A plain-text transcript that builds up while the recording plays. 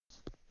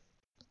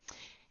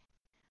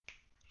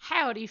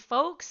howdy,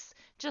 folks.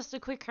 Just a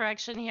quick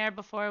correction here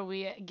before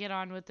we get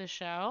on with the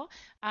show.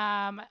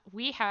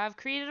 We have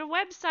created a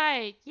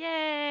website.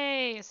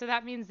 Yay! So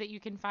that means that you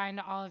can find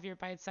all of your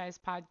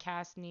bite-sized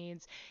podcast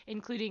needs,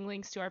 including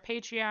links to our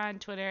Patreon,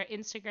 Twitter,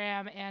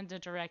 Instagram, and a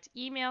direct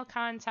email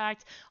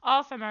contact,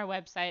 all from our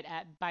website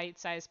at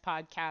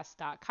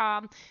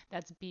bitesizepodcast.com.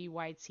 That's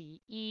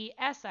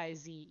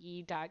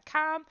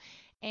BYTESIZE.com.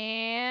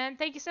 And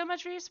thank you so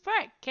much for your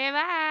support. Okay,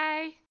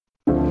 bye.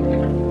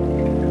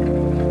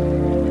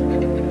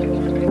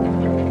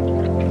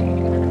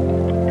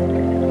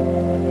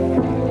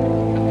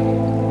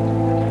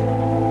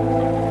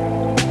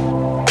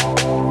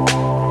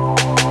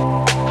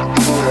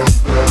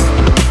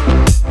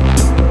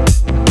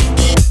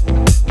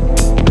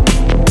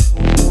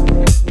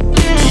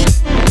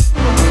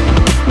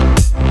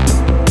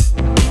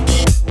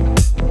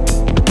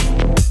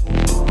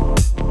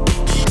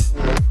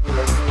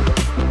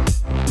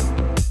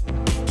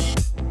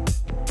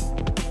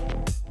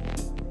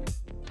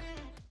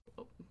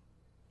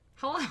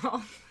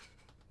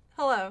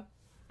 Hello.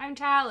 I'm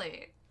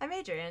Tally. I'm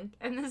Adrian.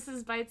 And this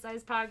is Bite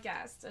Size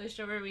Podcast, a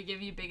show where we give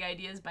you big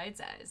ideas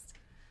bite-sized.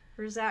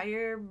 We're just out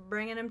here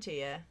bringing them to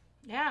you.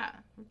 Yeah,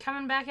 we're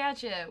coming back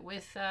at you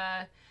with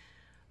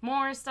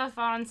more stuff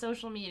on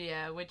social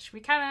media, which we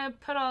kind of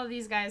put all of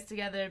these guys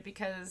together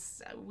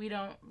because we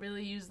don't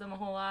really use them a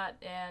whole lot,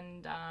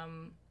 and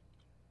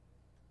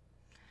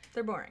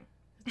they're boring.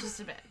 Just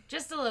a bit.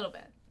 Just a little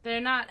bit. They're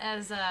not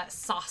as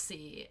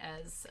saucy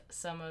as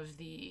some of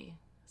the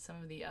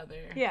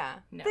other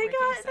networking they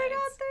got sites.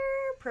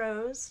 their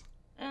pros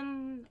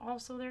And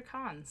also their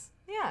cons.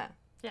 Yeah.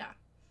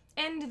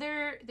 And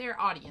their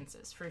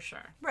audiences, for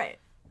sure. Right.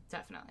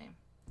 Definitely.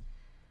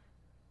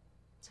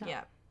 So,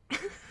 yeah.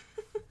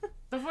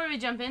 Before we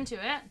jump into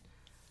it,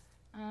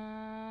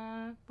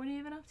 what have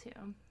you been up to?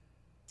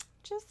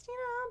 Just,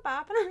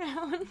 bopping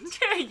around.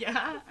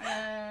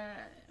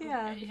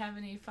 Yeah. You have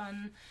any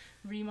fun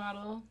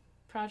remodel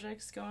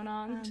projects going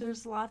on?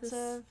 There's lots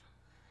of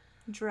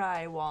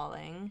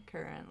drywalling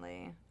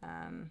currently.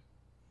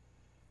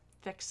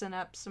 Fixing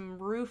up some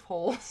roof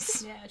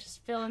holes. Yeah,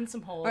 just filling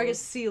some holes. Or I guess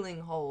ceiling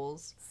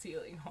holes.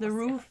 The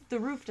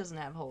roof doesn't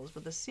have holes,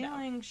 but the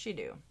ceiling, no. She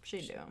do.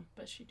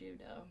 But she do,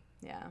 though.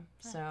 Yeah,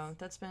 nice. So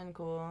that's been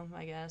cool,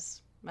 I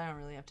guess. I don't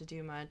really have to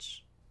do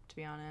much, to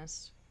be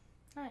honest.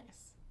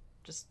 Nice.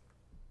 Just,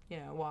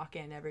 walk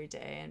in every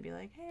day and be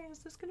like, hey, is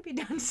this going to be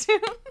done soon?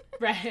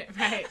 Right,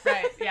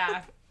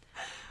 yeah.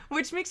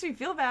 Which makes me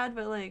feel bad,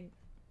 but, I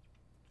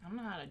don't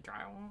know how to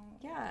drywall.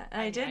 Yeah,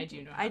 and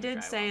I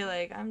did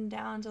say, I'm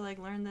down to,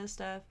 learn this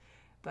stuff,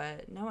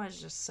 but Noah's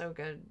just so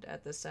good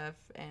at this stuff,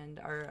 and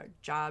our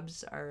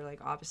jobs are,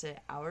 opposite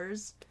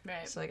hours.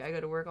 Right. So, I go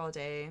to work all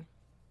day,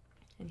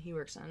 and he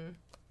works on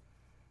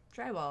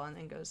drywall and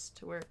then goes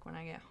to work when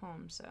I get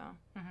home, so,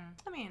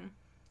 I mean,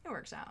 it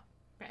works out.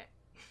 Right.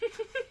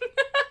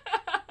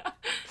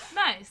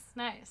 Nice.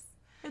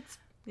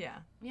 Yeah,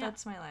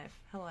 that's my life.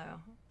 Hello,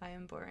 I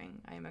am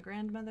boring. I am a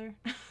grandmother.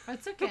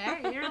 That's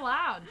okay. You're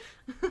allowed.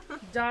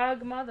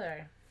 Dog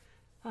mother.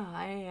 Oh,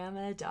 I am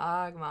a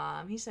dog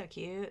mom. He's so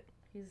cute.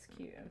 He's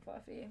cute and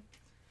fluffy.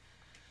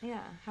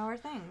 Yeah. How are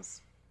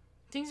things?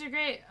 Things are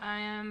great. I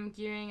am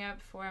gearing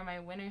up for my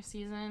winter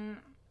season.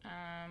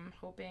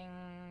 Hoping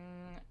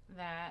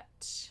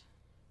that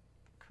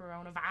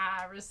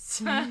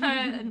coronavirus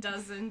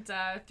doesn't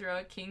throw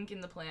a kink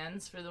in the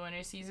plans for the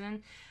winter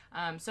season.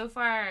 So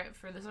far,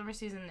 for the summer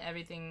season,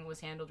 everything was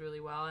handled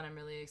really well, and I'm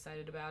really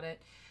excited about it.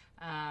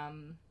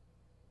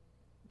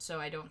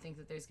 So I don't think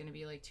that there's going to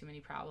be, too many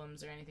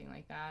problems or anything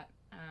like that.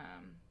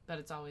 But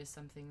it's always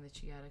something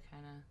that you got to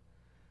kind of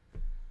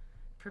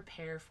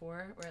prepare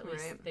for, or at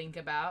least think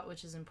about,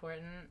 which is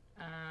important.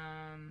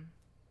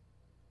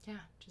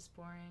 Just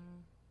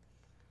boring.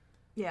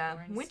 Yeah,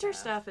 boring winter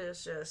stuff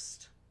is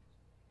just...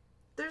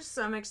 There's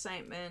some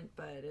excitement,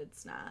 but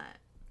it's not...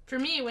 For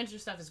me, winter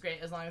stuff is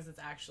great as long as it's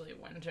actually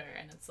winter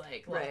and it's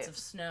lots of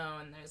snow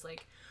and there's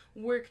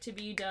work to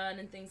be done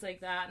and things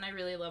like that. And I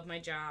really love my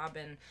job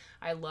and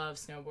I love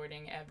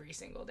snowboarding every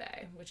single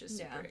day, which is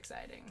super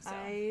exciting. So.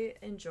 I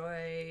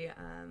enjoy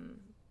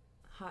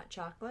hot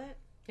chocolate.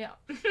 Yeah.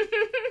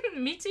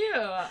 Me too.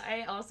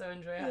 I also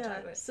enjoy hot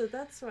chocolate. So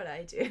that's what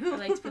I do. I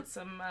like to put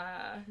some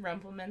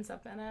Rumple Mints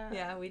up in it.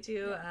 Yeah, we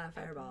do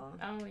Fireball.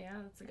 Oh,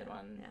 yeah, that's a good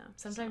one. Yeah.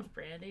 Sometimes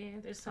brandy.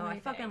 There's so many I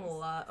fucking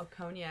love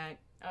cognac.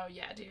 Oh,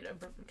 yeah, dude.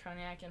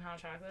 Cognac and hot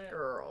chocolate.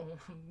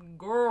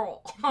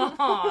 Girl.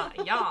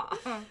 Yeah.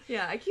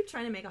 Yeah, I keep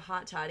trying to make a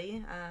hot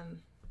toddy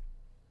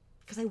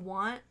because I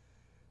want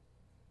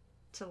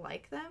to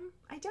like them.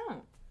 I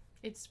don't.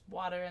 It's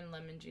water and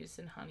lemon juice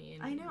and honey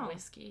and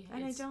whiskey.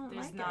 And I don't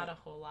There's like not it. a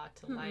whole lot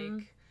to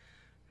like.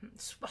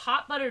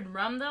 Hot buttered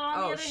rum, though,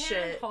 on the other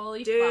hand.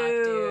 Holy dude. fuck,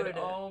 dude.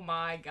 Oh,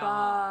 my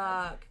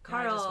God. Fuck.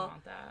 Carl. I just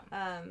want that.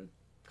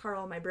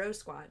 Carl, my bro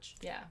squatch.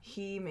 Yeah.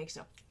 He makes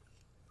a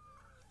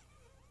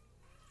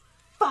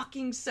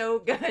fucking so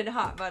good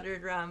hot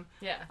buttered rum.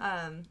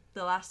 Yeah.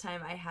 The last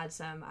time I had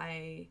some,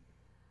 I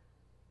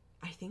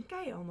I think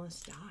I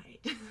almost died.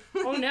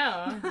 Oh,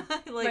 no.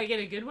 Like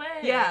in a good way?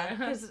 Yeah,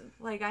 because,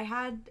 like, I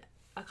had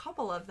a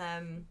couple of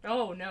them.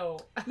 Oh, no.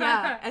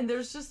 Yeah, and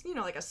there's just, you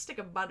know, like a stick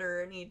of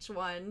butter in each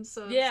one.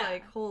 So it's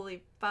like,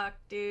 holy fuck,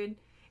 dude.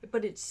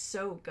 But it's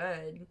so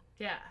good.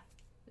 Yeah.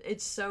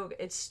 It's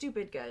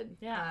stupid good.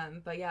 Yeah.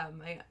 But yeah,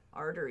 my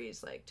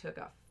arteries, like, took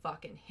a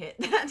fucking hit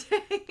that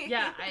day.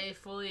 Yeah, I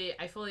fully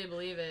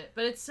believe it.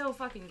 But it's so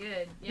fucking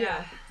good.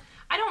 Yeah.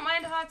 I don't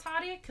mind hot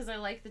toddy because I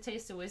like the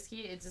taste of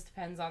whiskey. It just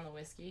depends on the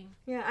whiskey.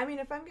 Yeah, I mean,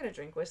 if I'm going to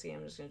drink whiskey,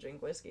 I'm just going to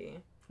drink whiskey.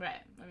 Right,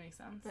 that makes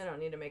sense. I don't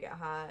need to make it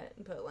hot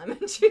and put lemon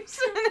juice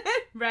in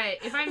it. Right,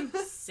 if I'm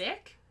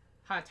sick,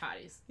 hot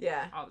toddies.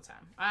 Yeah. All the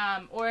time.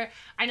 Or,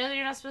 I know that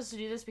you're not supposed to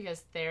do this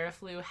because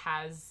Theraflu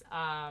has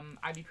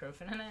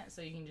ibuprofen in it,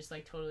 so you can just,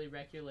 like, totally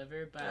wreck your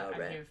liver, but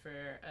I'm here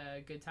for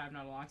a good time,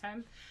 not a long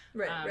time.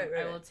 Right.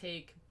 I will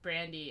take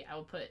brandy. I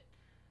will put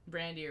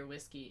brandy or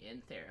whiskey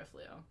in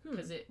Theraflu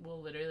because it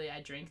will literally,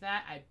 I drink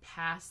that, I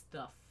pass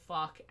the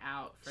fuck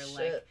out for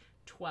like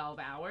 12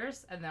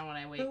 hours, and then when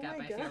I wake up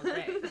I feel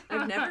great.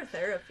 I've never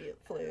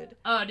Theraflu'd.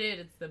 Oh dude,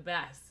 it's the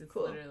best. It's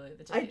cool. Literally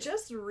the taste. I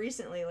just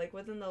recently, like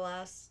within the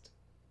last,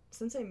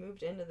 since I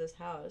moved into this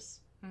house,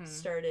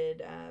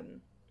 started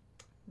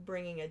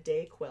bringing a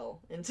Dayquil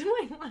into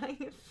my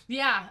life.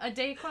 Yeah, a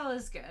Dayquil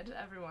is good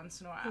every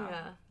once in a while.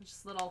 Yeah.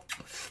 Just little,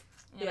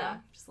 you know,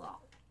 just little.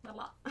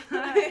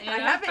 I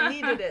haven't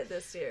needed it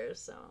this year,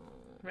 so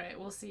right.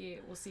 We'll see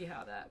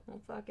how that.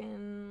 We'll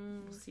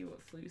see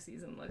what flu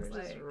season looks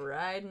like. Just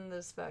riding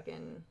this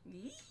fucking.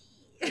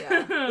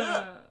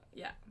 Yeah.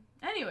 Yeah.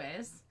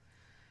 Anyways,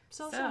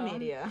 social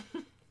media.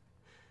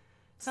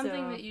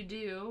 Something that you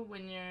do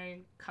when you're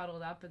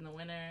cuddled up in the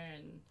winter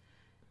and,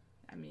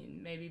 I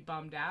mean, maybe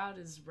bummed out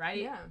is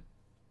write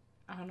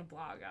on a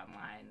blog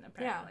online.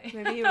 Apparently.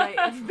 Yeah.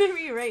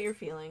 Maybe you write your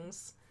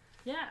feelings.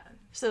 Yeah.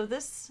 So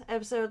this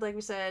episode, like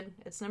we said,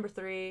 it's number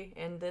 3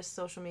 in this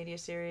social media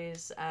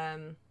series.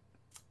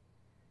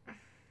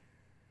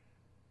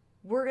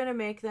 We're going to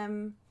make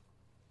them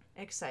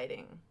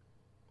exciting.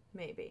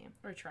 Maybe.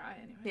 Or try,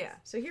 anyway. Yeah.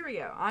 So here we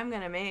go. I'm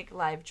going to make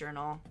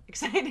LiveJournal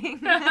exciting.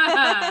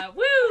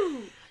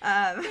 Woo!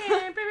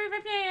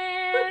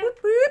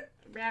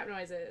 Rap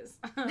noises.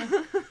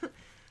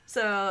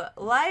 So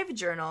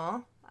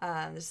LiveJournal,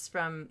 this is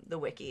from the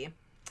wiki.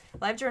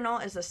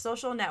 LiveJournal is a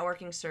social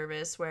networking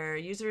service where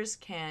users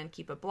can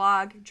keep a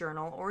blog,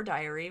 journal, or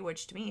diary,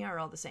 which to me are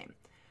all the same.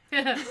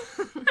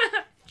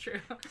 True.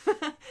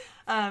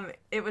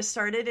 It was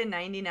started in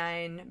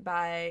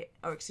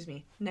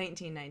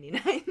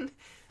 1999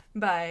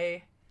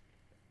 by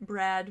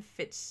Brad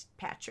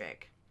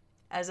Fitzpatrick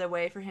as a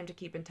way for him to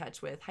keep in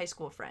touch with high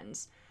school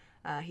friends.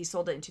 He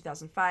sold it in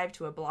 2005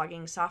 to a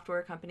blogging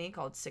software company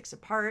called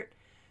 6apart,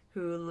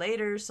 who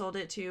later sold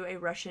it to a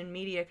Russian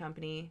media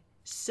company,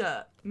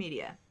 Sup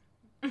Media.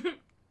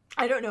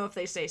 I don't know if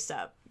they say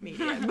Sup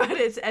Media, but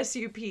it's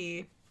SUP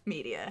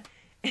Media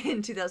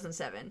in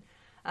 2007.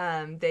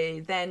 They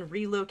then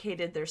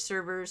relocated their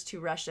servers to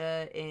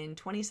Russia in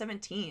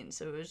 2017,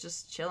 so it was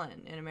just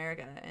chilling in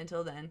America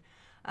until then.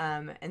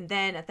 And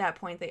then at that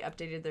point, they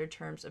updated their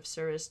terms of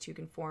service to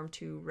conform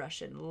to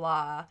Russian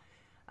law.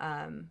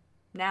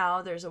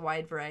 Now there's a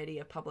wide variety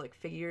of public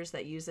figures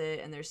that use it,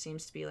 and there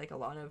seems to be like a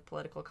lot of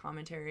political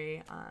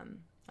commentary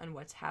on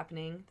what's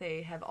happening.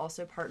 They have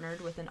also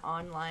partnered with an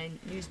online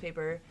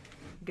newspaper,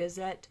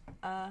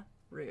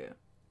 Gazeta.ru.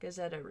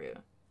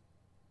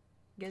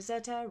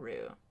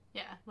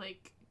 Yeah,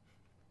 like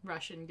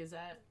Russian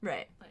Gazette.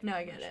 Right. Like no,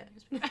 I get it.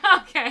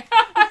 Okay.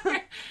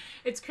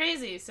 It's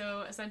crazy.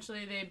 So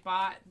essentially they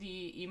bought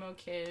the Emo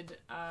Kid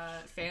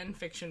fan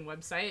fiction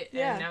website,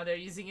 and now they're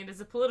using it as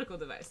a political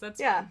device.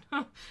 That's fun.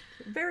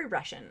 Very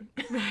Russian.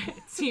 Right,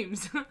 it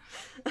seems.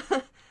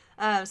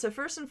 So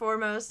first and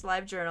foremost,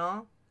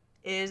 LiveJournal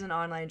is an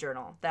online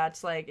journal.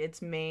 That's like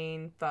its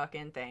main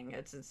fucking thing.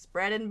 It's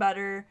bread and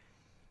butter.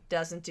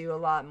 Doesn't do a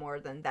lot more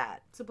than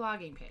that. It's a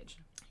blogging page.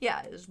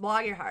 Yeah, just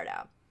blog your heart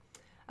out.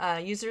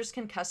 Users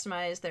can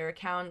customize their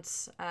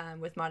accounts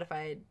with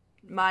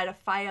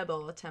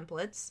modifiable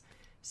templates.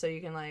 So you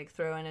can like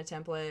throw in a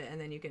template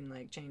and then you can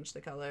like change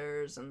the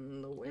colors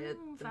and the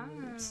width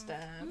and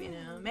stuff, you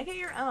know. Make it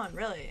your own,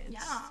 really.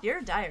 It's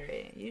your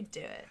diary. You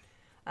do it.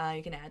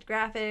 You can add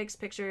graphics,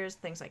 pictures,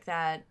 things like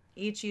that.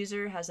 Each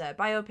user has a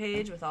bio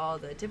page with all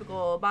the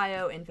typical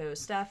bio info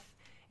stuff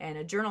and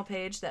a journal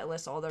page that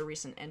lists all their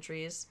recent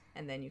entries.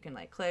 And then you can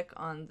like click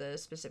on the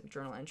specific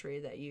journal entry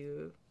that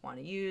you want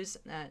to use.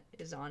 That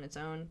is on its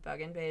own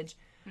fucking page.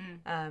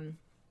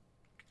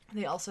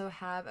 They also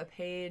have a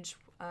page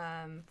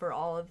for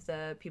all of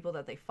the people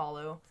that they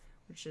follow,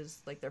 which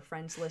is like their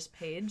friends list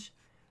page.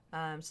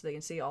 So they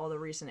can see all the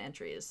recent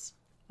entries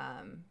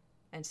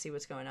and see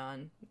what's going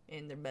on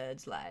in their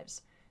buds'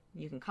 lives.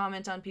 You can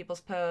comment on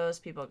people's posts.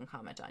 People can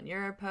comment on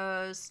your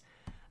posts.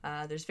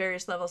 There's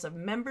various levels of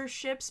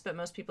memberships, but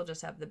most people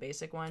just have the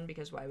basic one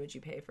because why would you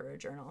pay for a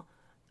journal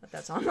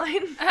that's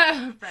online?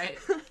 Right.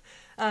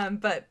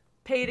 But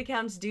paid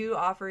accounts do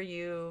offer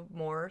you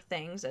more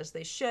things, as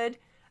they should.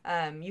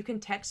 You can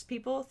text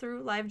people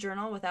through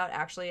LiveJournal without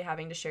actually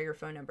having to share your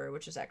phone number,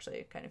 which is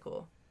actually kind of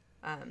cool.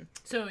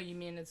 So you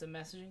mean it's a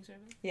messaging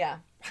service? Yeah.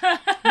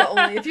 But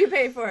only if you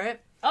pay for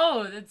it.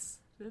 Oh, that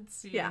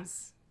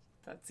seems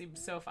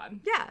so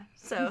fun. Yeah.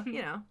 So,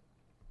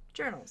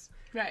 journals.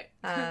 Right.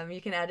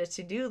 You can add a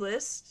to-do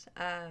list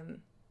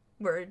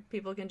where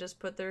people can just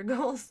put their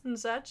goals and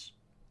such.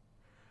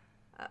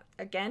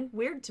 Again,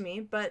 weird to me,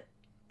 but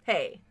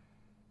hey,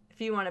 if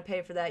you want to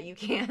pay for that, you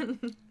can.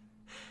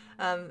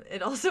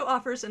 It also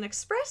offers an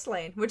express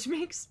lane, which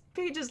makes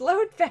pages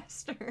load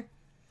faster.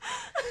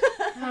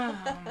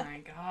 Oh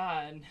my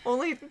god.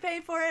 Only if you pay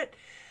for it.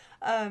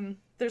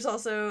 There's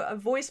also a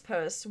voice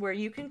post where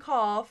you can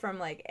call from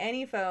like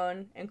any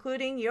phone,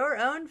 including your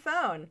own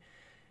phone.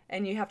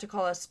 And you have to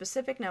call a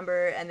specific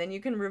number, and then you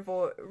can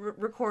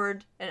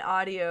record an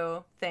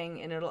audio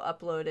thing, and it'll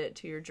upload it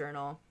to your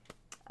journal.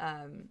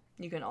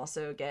 You can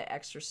also get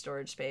extra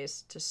storage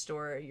space to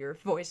store your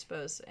voice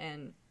posts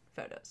and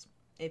photos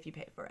if you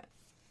pay for it.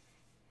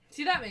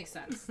 See, that makes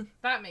sense.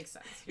 That makes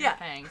sense. You're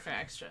paying for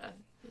extra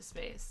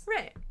space.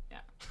 Right.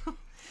 Yeah.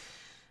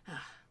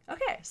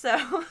 Okay,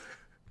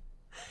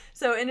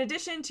 so in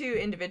addition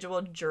to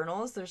individual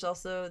journals, there's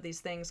also these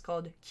things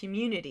called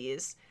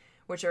communities,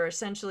 which are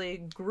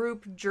essentially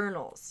group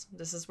journals.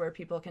 This is where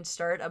people can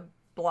start a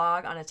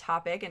blog on a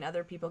topic and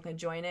other people can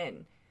join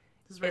in.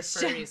 This is where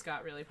furries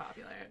got really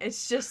popular.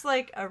 It's just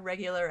like a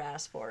regular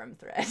ass forum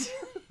thread.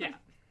 Yeah.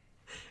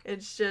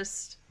 It's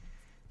just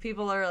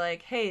people are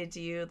like, hey,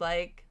 do you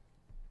like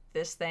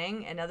this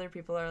thing? And other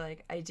people are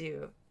like, I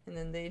do. And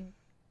then they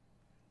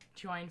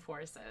join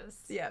forces.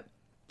 Yeah.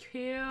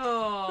 Cute.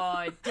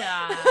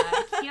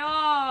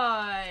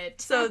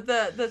 Cute. So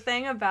the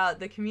thing about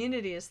the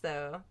communities,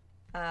 though,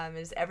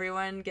 is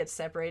everyone gets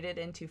separated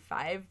into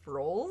 5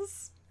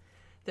 roles.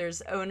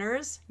 There's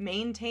owners,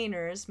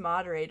 maintainers,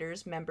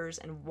 moderators, members,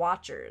 and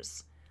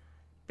watchers.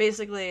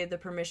 Basically, the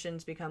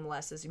permissions become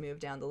less as you move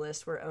down the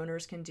list, where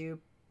owners can do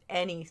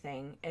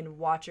anything and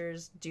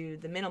watchers do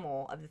the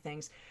minimal of the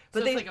things.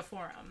 But so it's like a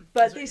forum.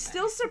 But they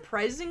still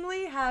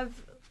surprisingly have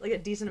like a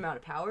decent amount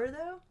of power,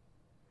 though.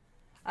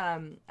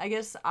 I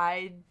guess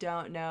I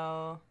don't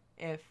know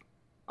if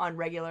on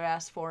regular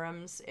ass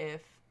forums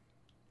if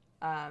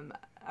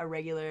a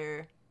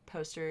regular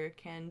poster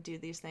can do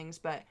these things,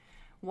 but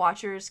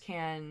watchers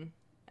can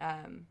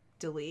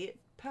delete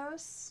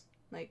posts,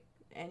 like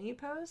any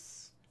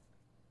posts.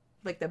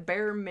 Like the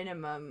bare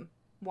minimum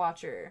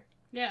watcher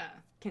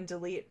can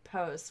delete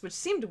posts, which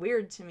seemed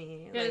weird to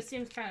me. Yeah, it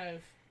seems kind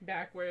of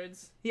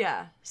backwards.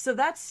 Yeah, so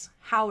that's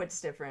how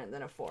it's different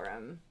than a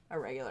forum, a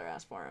regular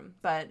ass forum.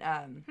 But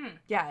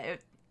yeah,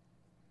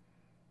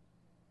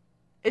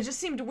 it just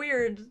seemed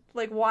weird.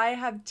 Like, why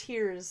have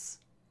tiers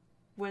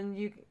when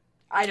you?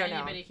 I don't know.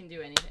 Anybody can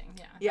do anything.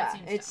 Yeah.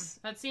 Yeah,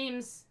 that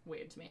seems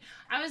weird to me.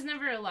 I was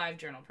never a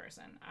LiveJournal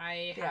person.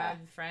 I had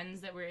friends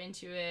that were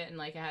into it, and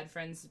like I had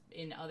friends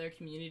in other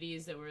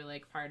communities that were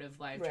like part of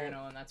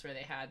LiveJournal, and that's where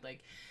they had like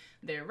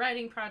their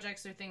writing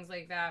projects or things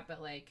like that.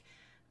 But like,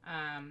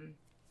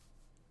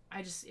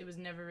 it was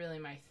never really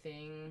my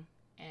thing,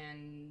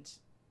 and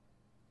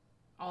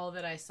all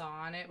that I saw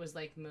on it was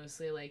like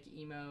mostly like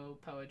emo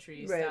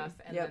poetry stuff,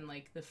 and then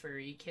like the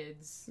furry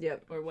kids,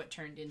 or what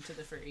turned into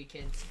the furry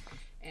kids,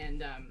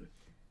 and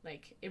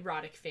like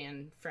erotic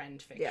friend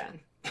fiction.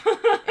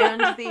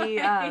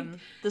 And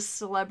the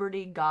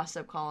celebrity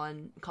gossip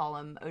column.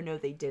 Oh no,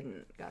 they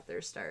didn't. Got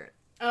their start.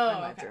 Oh,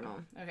 on okay.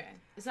 LiveJournal. Okay,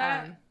 is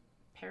that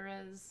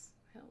Perez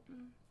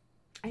Hilton?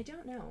 I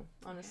don't know.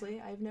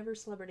 Honestly, I've never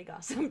celebrity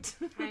gossiped.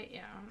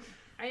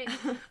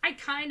 I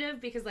kind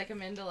of, because like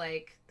I'm into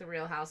like the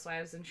Real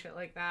Housewives and shit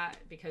like that,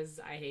 because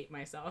I hate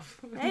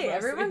myself. Hey,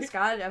 everyone's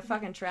got a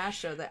fucking trash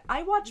show that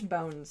I watch.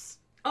 Bones.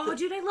 Oh,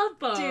 dude, I love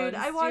Bones. Dude,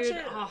 I watch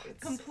it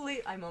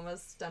complete. I'm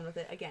almost done with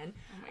it again.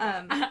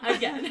 Oh my God.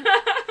 Again.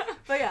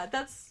 But yeah,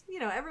 that's,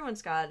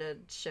 everyone's got a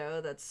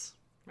show that's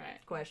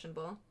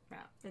questionable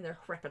in their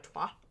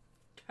repertoire.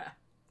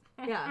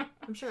 Yeah,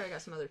 I'm sure I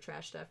got some other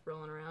trash stuff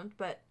rolling around,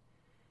 but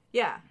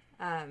yeah,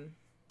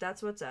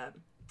 that's what's up.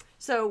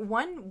 So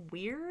one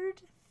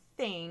weird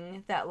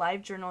thing that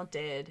LiveJournal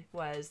did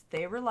was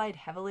they relied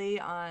heavily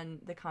on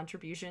the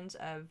contributions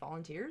of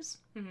volunteers.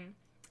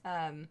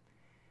 Mm-hmm.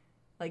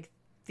 Like,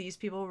 these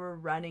people were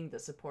running the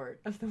support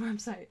of the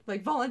website.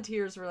 Like,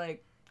 volunteers were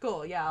like,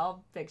 cool, yeah,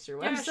 I'll fix your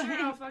website. Yeah,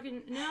 sure, I'll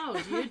fucking... No,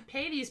 dude,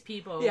 pay these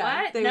people.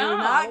 Yeah, what? They were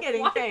not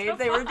getting paid.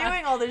 They were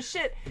doing all this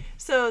shit.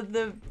 So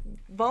the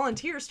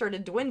volunteers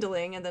started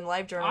dwindling, and then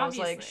LiveJournal was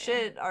like,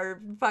 shit, our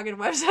fucking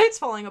website's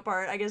falling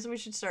apart. I guess we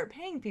should start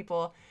paying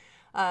people.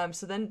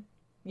 So then,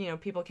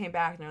 people came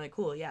back, and they're like,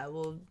 cool, yeah,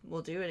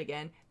 we'll do it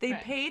again. They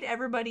paid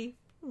everybody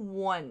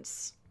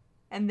once,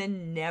 and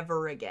then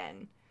never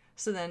again.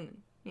 So then...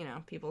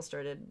 people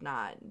started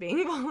not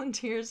being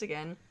volunteers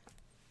again.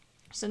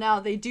 So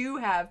now they do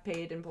have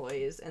paid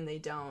employees, and they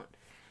don't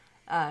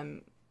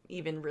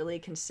even really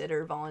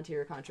consider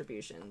volunteer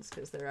contributions,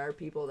 because there are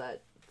people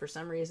that, for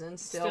some reason,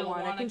 still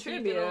want to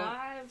contribute. Keep it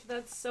alive?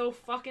 That's so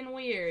fucking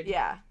weird.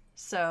 Yeah.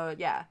 So,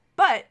 yeah.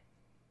 But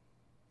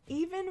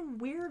even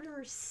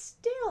weirder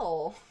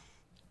still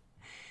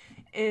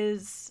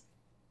is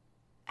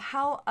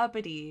how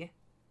uppity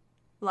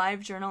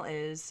LiveJournal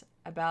is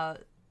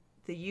about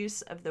the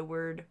use of the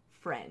word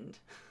friend.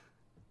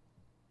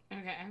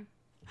 Okay.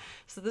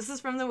 So this is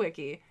from the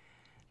wiki.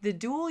 The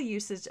dual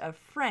usage of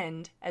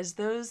friend as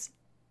those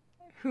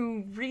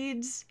who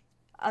reads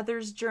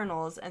others'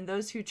 journals and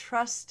those who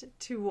trust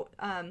to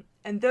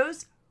and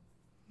those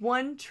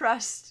one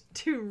trusts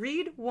to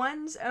read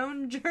one's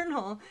own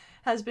journal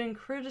has been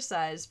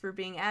criticized for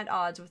being at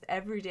odds with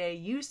everyday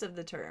use of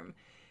the term.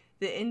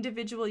 The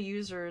individual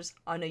users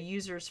on a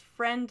user's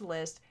friend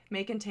list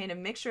may contain a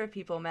mixture of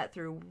people met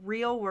through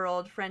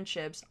real-world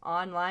friendships,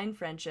 online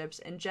friendships,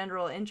 and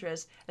general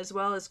interests, as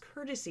well as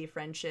courtesy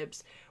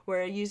friendships,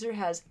 where a user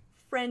has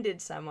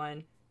friended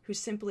someone who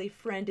simply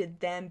friended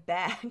them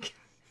back.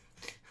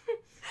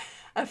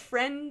 A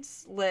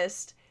friends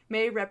list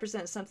may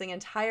represent something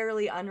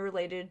entirely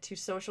unrelated to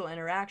social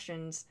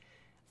interactions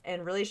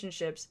and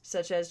relationships,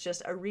 such as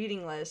just a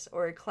reading list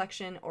or a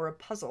collection or a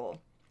puzzle.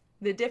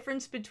 The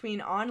difference between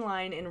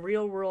online and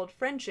real-world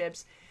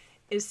friendships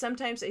is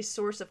sometimes a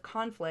source of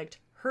conflict,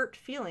 hurt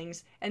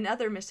feelings, and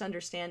other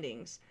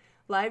misunderstandings.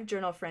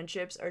 LiveJournal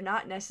friendships are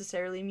not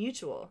necessarily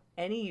mutual.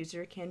 Any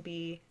user can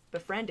be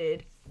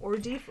befriended or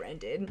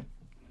defriended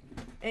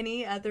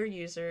any other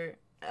user,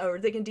 or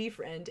they can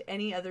defriend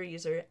any other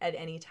user at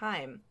any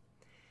time.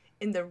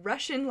 In the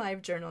Russian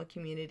LiveJournal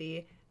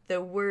community,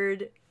 the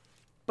word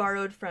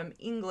borrowed from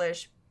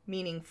English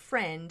meaning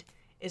friend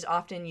is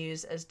often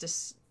used as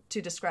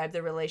to describe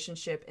the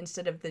relationship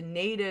instead of the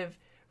native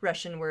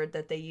Russian word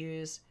that they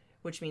use,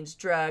 which means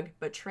drug,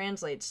 but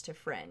translates to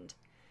friend.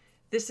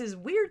 This is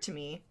weird to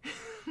me,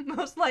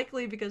 most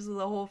likely because of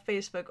the whole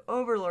Facebook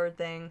overlord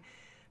thing,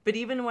 but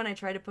even when I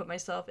try to put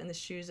myself in the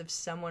shoes of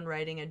someone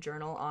writing a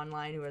journal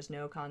online who has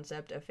no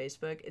concept of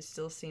Facebook, it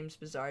still seems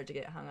bizarre to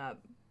get hung up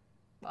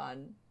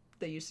on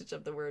the usage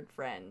of the word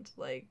friend.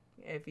 Like,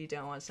 if you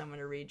don't want someone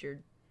to read your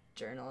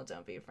journal,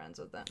 don't be friends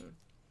with them.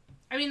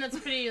 I mean, that's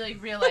pretty,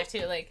 like, real life,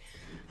 too. Like,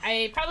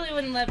 I probably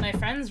wouldn't let my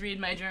friends read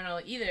my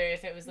journal either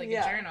if it was, like,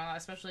 a journal,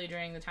 especially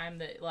during the time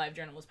that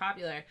LiveJournal was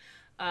popular.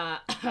 Yeah.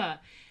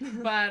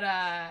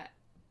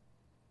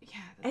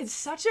 It's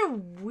such a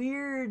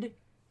weird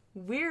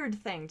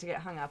thing to get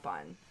hung up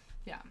on.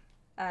 Yeah.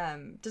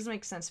 Doesn't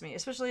make sense to me.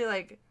 Especially,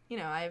 like, you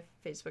know, I have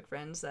Facebook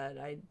friends that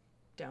I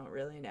don't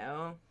really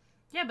know.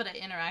 Yeah, but I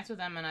interact with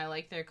them and I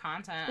like their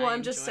content. Well,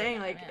 I'm just saying,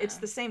 like, it's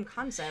the same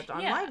concept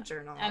on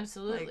LiveJournal.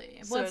 Absolutely.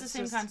 Like, well, so it's the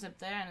same concept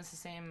there, and it's the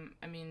same,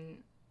 I mean,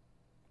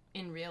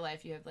 in real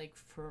life, you have, like,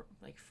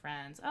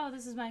 friends. Oh,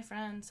 this is my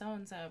friend,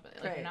 so-and-so.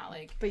 But, like, you're not,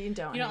 like... But you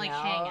don't hang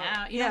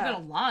out. You don't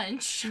go to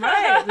lunch.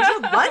 Right. There's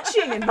no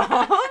lunching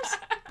involved.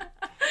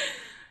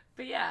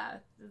 But, yeah,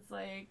 it's,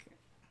 like,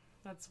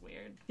 that's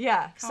weird.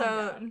 Yeah,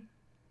 Calm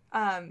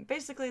down.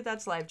 Basically,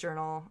 that's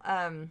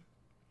LiveJournal.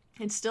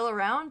 It's still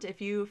around.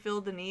 If you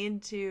feel the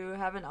need to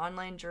have an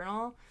online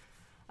journal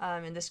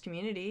in this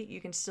community,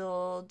 you can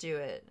still do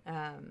it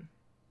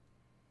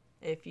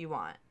if you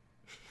want.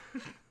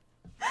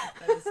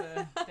 That is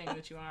a thing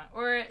that you want.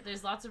 Or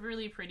there's lots of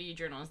really pretty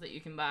journals that you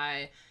can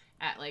buy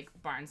at, like,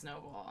 Barnes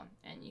Noble.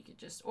 And you could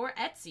just... Or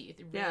Etsy.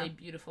 They're really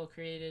beautiful,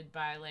 created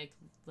by,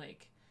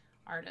 like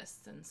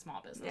artists and small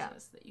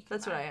businesses that you can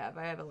That's buy. what I have.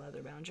 I have a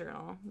leather-bound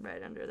journal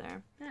right under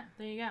there. Yeah,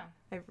 there you go.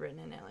 I've written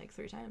in it, like,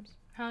 3 times.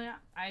 Hell yeah.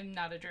 I'm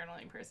not a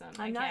journaling person.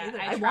 I'm not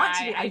either. I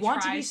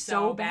want to be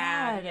so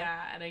bad. Yeah,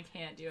 and I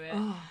can't do it.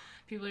 Oh.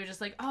 People are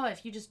just like, oh,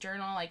 if you just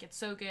journal, like, it's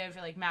so good for,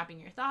 like, mapping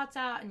your thoughts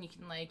out, and you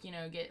can, like, you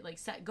know, get, like,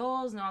 set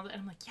goals and all that.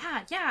 And I'm like,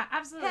 yeah,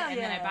 absolutely. Hell and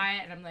then I yeah. buy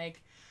it, and I'm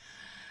like,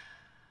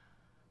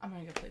 I'm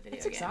gonna go play video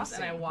games.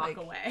 Exhausting. And I walk like,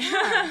 away.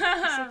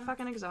 Yeah, it's, like,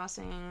 fucking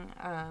exhausting.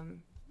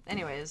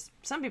 Anyways,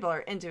 some people are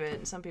into it,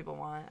 and some people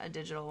want a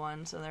digital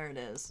one, so there it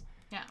is.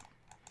 Yeah.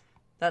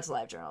 That's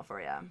LiveJournal for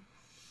you.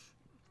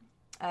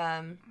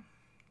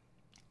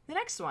 The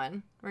next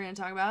one we're going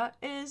to talk about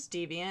is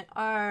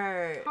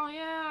DeviantArt. Oh,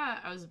 yeah.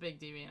 I was a big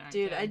DeviantArt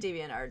Dude, kid. I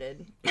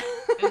DeviantArted.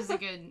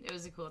 It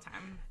was a cool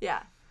time.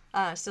 Yeah.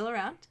 Still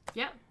around.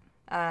 Yep.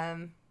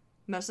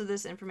 Most of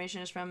this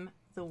information is from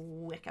the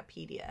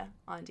Wikipedia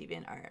on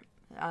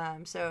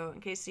DeviantArt. So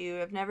in case you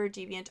have never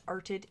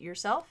DeviantArted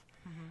yourself,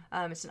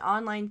 it's an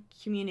online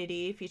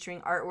community featuring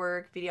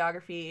artwork,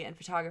 videography, and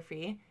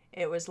photography.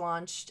 It was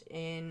launched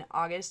in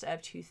August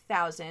of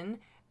 2000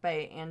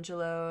 by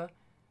Angelo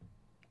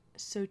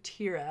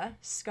Sotira,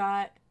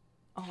 Scott.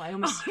 Oh, I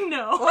almost. Oh,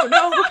 no. Oh,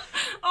 no.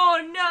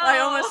 Oh, no. I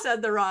almost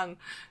said the wrong.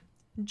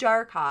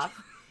 Jarkov,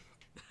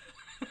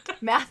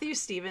 Matthew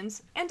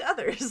Stevens, and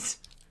others.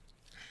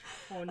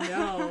 Oh,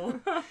 no.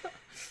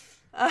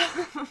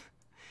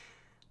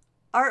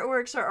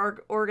 Artworks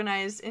are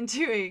organized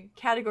into a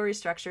category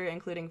structure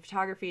including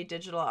photography,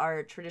 digital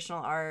art,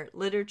 traditional art,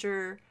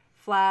 literature,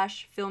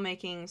 flash,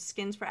 filmmaking,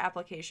 skins for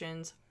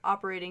applications,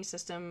 operating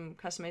system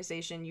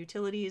customization,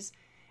 utilities,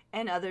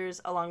 and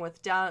others, along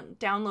with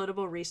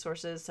downloadable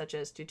resources such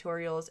as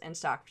tutorials and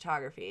stock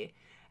photography.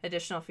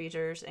 Additional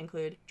features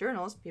include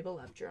journals. People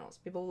love journals.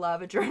 People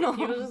love a journal.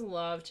 People just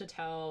love to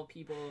tell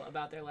people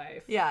about their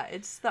life. Yeah,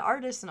 it's the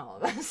artist in all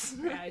of us.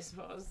 Yeah, I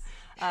suppose.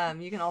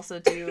 You can also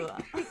do...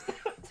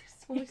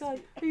 Oh my god,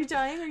 are you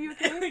dying? Are you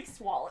okay? I like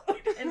swallowed.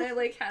 And I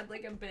like had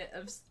like a bit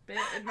of spit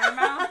in my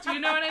mouth. Do you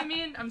know what I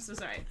mean? I'm so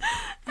sorry.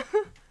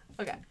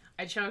 Okay.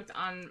 I choked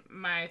on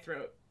my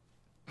throat.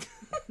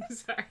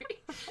 Sorry.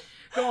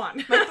 Go on.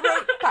 My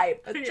throat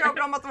pipe. I choked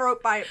on my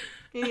throat pipe.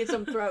 You need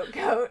some throat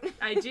coat.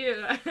 I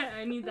do.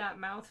 I need that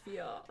mouth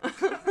feel.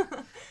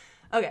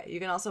 Okay, you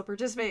can also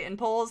participate in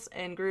polls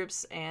and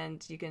groups,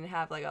 and you can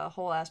have like a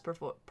whole ass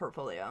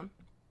portfolio.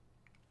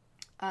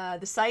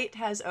 The site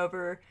has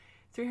over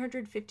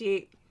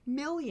 358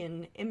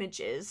 million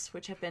images,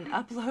 which have been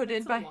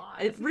uploaded by...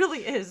 It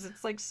really is.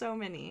 It's like so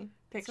many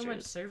pictures. So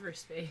much server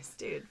space.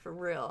 Dude, for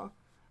real.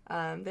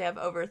 They have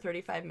over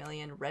 35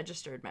 million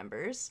registered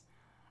members.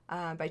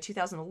 By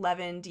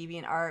 2011,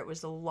 DeviantArt was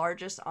the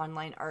largest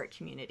online art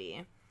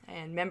community,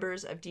 and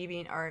members of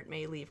DeviantArt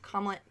may leave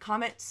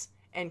comments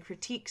and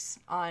critiques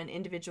on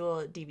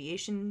individual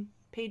deviation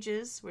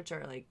pages, which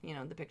are like, you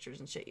know, the pictures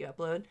and shit you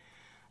upload,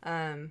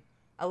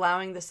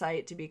 allowing the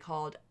site to be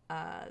called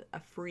a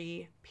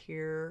free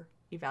peer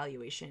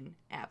evaluation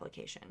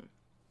application.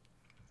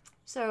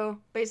 So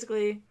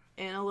basically,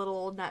 in a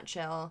little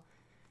nutshell,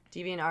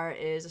 DeviantArt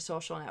is a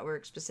social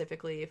network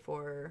specifically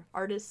for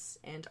artists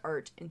and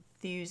art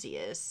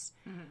enthusiasts.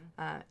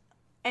 Mm-hmm.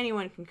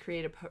 Anyone can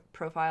create a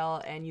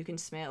profile, and you can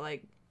submit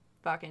like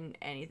fucking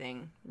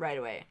anything right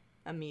away,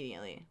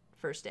 immediately,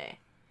 first day.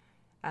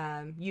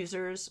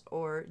 Users,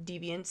 or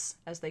deviants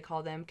as they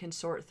call them, can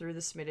sort through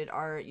the submitted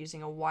art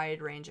using a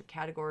wide range of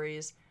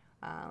categories,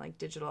 like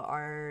digital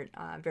art,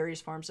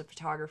 various forms of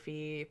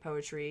photography,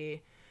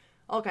 poetry,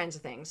 all kinds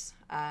of things.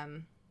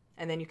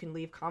 And then you can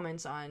leave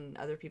comments on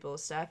other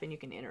people's stuff, and you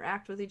can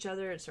interact with each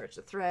other. It starts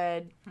a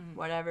thread,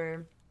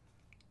 whatever.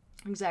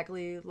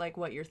 Exactly like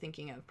what you're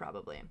thinking of,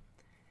 probably.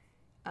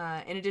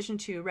 In addition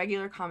to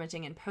regular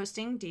commenting and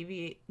posting,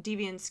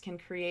 deviants can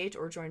create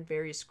or join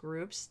various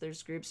groups.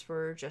 There's groups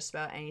for just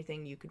about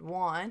anything you could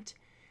want.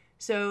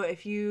 So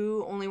if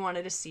you only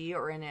wanted to see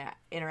or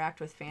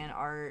interact with fan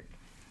art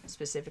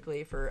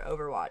specifically for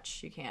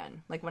Overwatch, you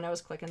can. Like when I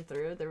was clicking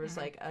through, there was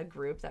like a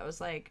group that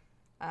was like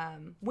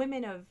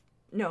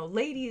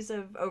ladies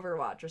of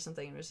Overwatch or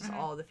something. It was just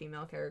all the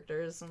female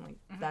characters, and like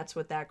that's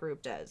what that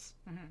group does.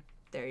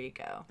 There you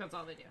go. That's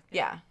all they do.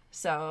 Yeah.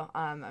 So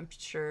I'm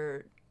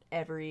sure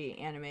every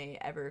anime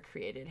ever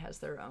created has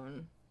their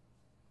own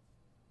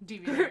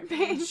DeviantArt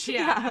page.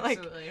 Yeah, like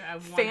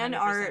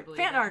absolutely.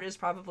 Fan art is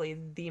probably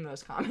the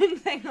most common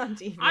thing on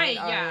DeviantArt.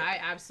 I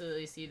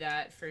absolutely see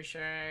that for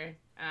sure.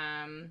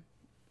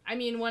 I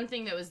mean, one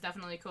thing that was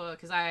definitely cool,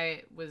 because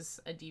I was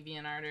a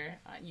DeviantArter,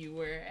 you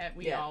were,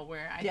 we all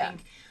were. I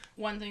think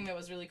one thing that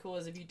was really cool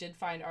is if you did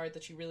find art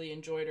that you really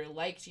enjoyed or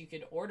liked, you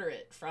could order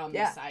it from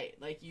the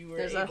site. Like you were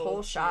There's able a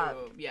whole shop.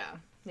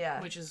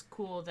 Yeah. Which is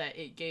cool that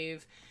it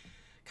gave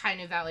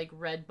kind of that like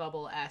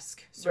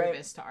Redbubble-esque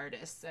service to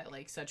artists at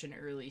like such an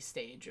early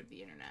stage of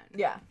the internet.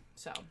 Yeah.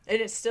 So.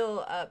 And it's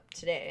still up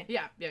today.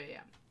 Yeah.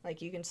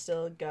 Like you can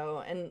still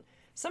go, and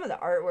some of the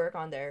artwork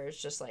on there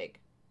is just like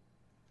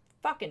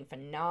fucking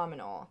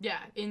phenomenal. Yeah,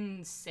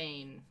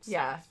 insane stuff.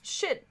 Yeah,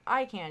 shit,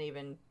 I can't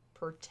even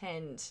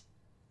pretend.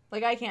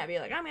 Like, I can't be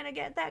like, I'm gonna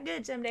get that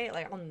good someday.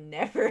 Like, I'll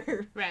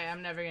never. Right,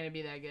 I'm never gonna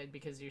be that good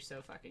because you're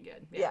so fucking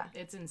good. Yeah.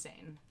 It's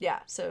insane. Yeah,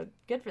 so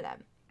good for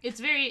them. It's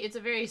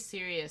a very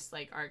serious,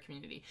 like, art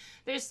community.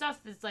 There's stuff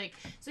that's, like...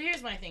 So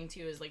here's my thing,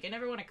 too, is, like, I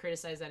never want to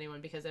criticize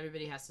anyone because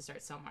everybody has to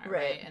start somewhere,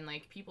 right? And,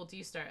 like, people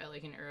do start at,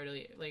 like,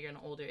 an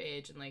older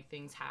age and, like,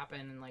 things happen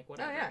and, like,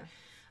 whatever. Oh,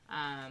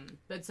 yeah.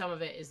 But some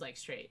of it is, like,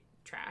 straight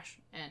trash.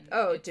 And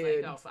it's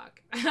dude. like, oh,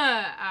 fuck.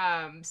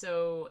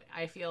 So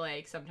I feel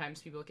like sometimes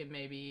people can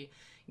maybe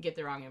get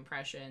the wrong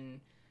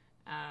impression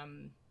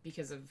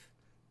because of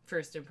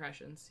first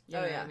impressions. You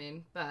know what I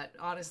mean? But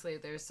honestly,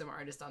 there's some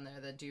artists on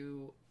there that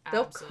do...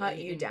 They'll cut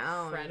you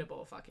down.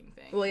 Incredible fucking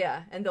thing. Well,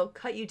 yeah, and they'll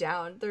cut you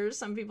down. There's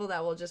some people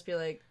that will just be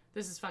like,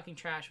 "This is fucking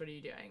trash. What are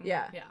you doing?"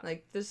 Yeah.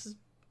 Like, this is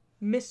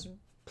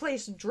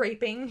misplaced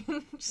draping.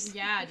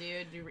 Yeah,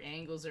 dude, your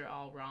angles are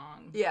all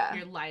wrong. Yeah.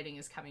 Your lighting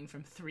is coming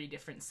from 3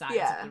 different sides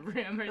of the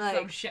room or like,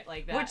 some shit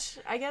like that. Which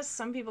I guess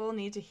some people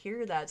need to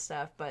hear that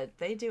stuff, but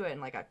they do it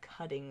in like a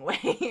cutting way.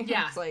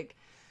 Yeah. It's like,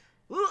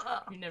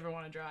 ugh. You never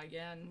want to draw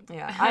again.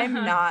 Yeah,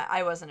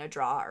 I wasn't a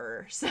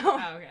drawer, so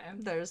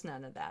there's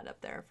none of that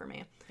up there for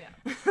me.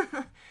 Yeah.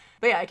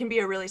 But yeah, it can be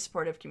a really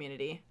supportive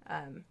community,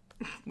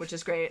 which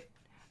is great.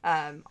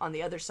 On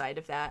the other side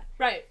of that,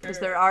 right? Because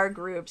there are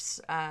groups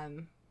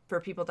for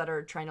people that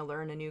are trying to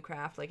learn a new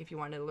craft. Like if you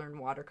want to learn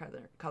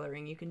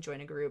watercoloring, you can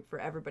join a group for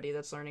everybody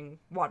that's learning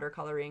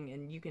watercoloring,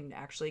 and you can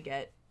actually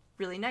get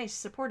really nice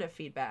supportive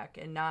feedback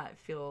and not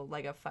feel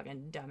like a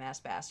fucking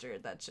dumbass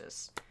bastard that's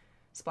just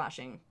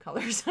splashing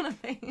colors on a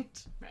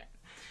paint. Right.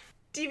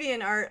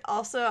 DeviantArt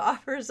also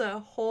offers a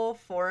whole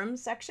forum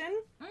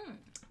section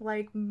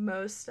like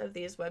most of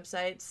these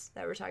websites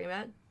that we're talking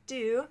about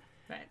do,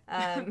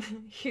 Right.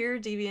 here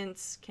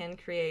deviants can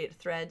create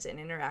threads and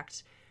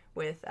interact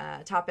with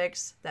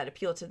topics that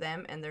appeal to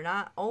them, and they're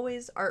not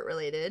always art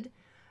related.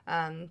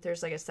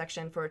 There's like a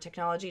section for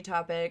technology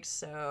topics,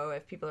 so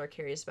if people are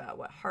curious about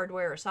what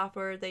hardware or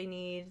software they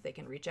need, they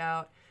can reach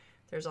out.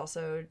 There's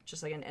also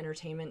just like an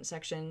entertainment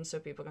section, so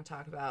people can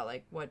talk about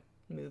like what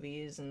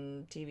movies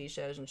and TV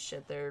shows and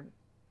shit they're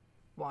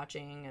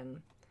watching,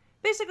 and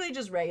basically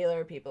just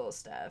regular people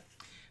stuff.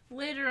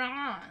 Later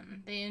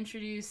on, they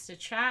introduced a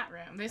chat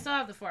room. They still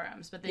have the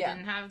forums, but they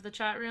didn't have the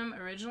chat room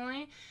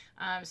originally.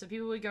 So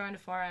people would go into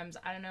forums.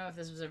 I don't know if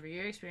this was ever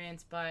your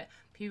experience, but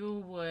people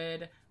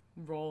would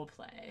role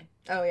play.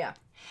 Oh, yeah.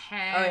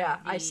 Heavy. Oh, yeah.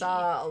 I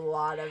saw a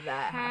lot of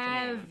that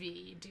happening.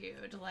 Heavy,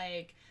 dude.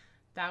 Like,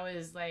 that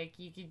was, like,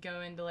 you could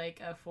go into,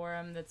 like, a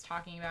forum that's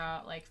talking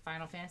about, like,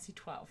 Final Fantasy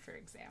 12, for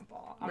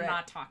example. I'm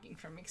not talking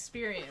from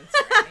experience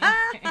or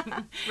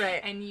anything.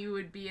 Right. And you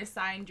would be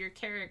assigned your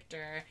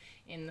character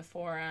in the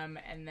forum,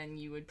 and then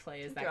you would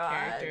play as that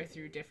character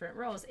through different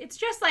roles. It's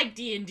just like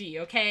D&D,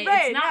 okay?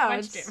 Right, it's not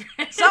much different.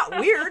 It's not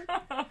weird.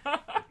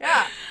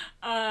 Yeah.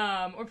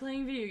 Or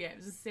playing video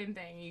games. It's the same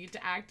thing. You get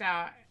to act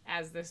out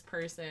as this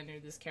person or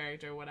this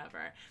character or whatever.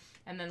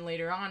 And then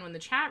later on, when the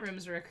chat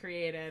rooms were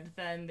created,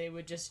 then they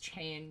would just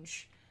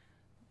change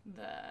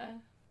the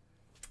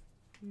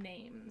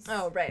names.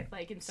 Oh, right.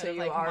 Like, instead of,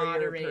 like,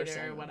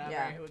 moderator or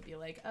whatever, it would be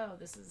like, oh,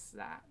 this is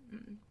that.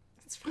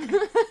 It's fine.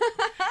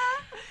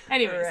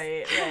 Anyways.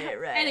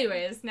 Right.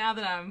 Anyways, now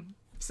that I'm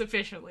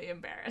sufficiently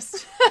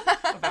embarrassed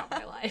about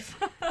my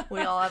life.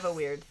 We all have a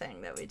weird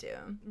thing that we do.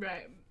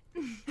 Right.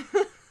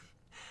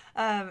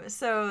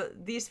 So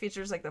these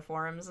features, like the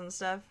forums and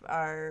stuff,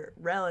 are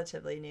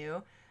relatively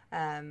new.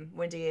 When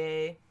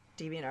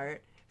DeviantArt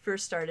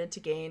first started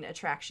to gain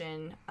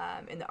attraction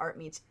in the art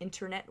meets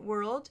internet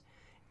world,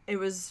 it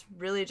was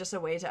really just a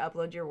way to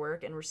upload your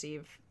work and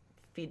receive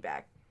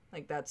feedback.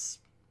 Like, that's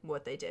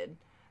what they did.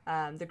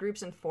 The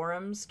groups and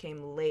forums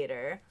came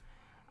later.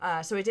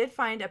 So I did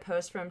find a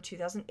post from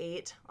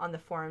 2008 on the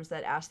forums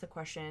that asked the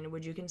question,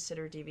 would you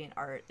consider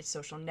DeviantArt a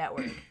social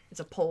network? It's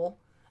a poll.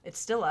 It's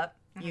still up.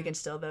 Mm-hmm. You can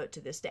still vote to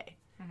this day.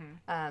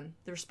 Mm-hmm.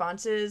 The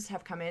responses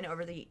have come in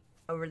over the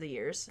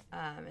years,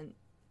 and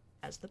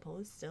as the poll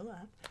is still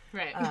up.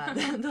 Right.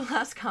 The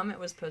last comment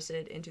was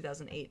posted in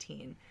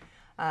 2018.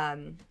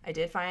 I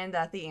did find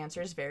that the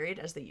answers varied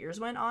as the years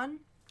went on.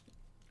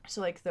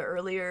 So, like, the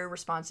earlier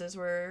responses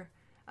were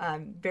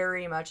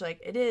very much like,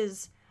 it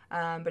is,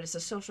 but it's a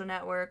social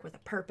network with a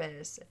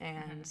purpose,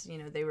 and, you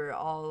know, they were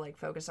all, like,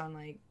 focused on,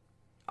 like,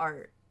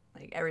 art.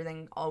 Like,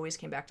 everything always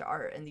came back to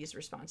art in these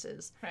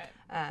responses. Right.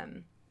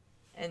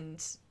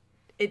 And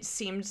it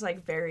seemed,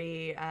 like,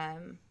 very,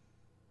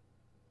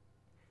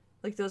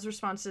 like, those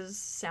responses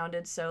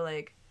sounded so,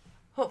 like,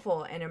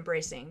 hopeful and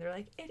embracing. They're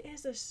like, it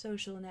is a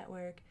social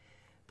network,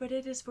 but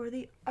it is for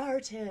the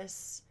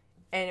artists.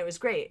 And it was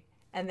great.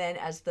 And then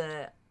as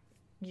the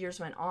years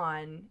went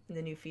on and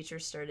the new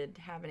features started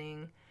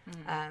happening,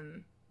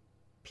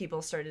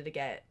 people started to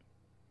get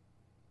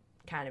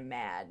kind of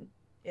mad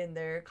in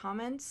their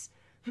comments.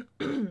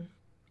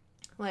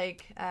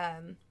 Like,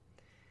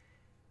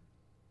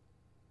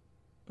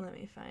 let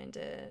me find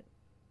it.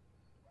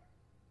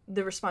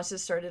 The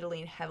responses started to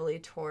lean heavily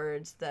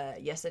towards the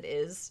yes it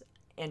is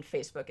and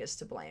Facebook is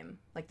to blame.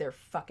 Like, they're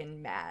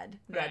fucking mad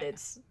that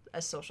it's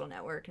a social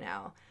network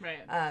now. Right.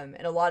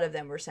 And a lot of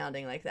them were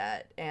sounding like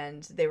that,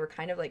 and they were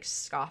kind of like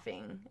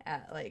scoffing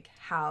at like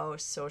how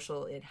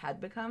social it had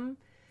become,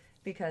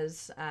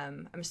 because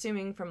I'm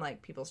assuming from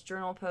like people's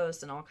journal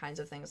posts and all kinds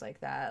of things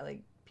like that,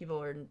 like,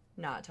 people are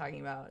not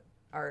talking about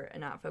art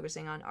and not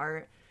focusing on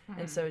art.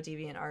 And so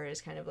DeviantArt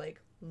is kind of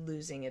like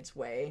losing its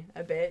way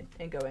a bit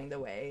and going the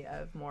way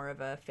of more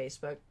of a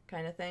Facebook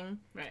kind of thing.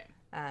 Right.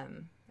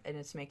 And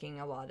it's making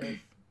a lot of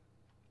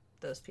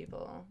those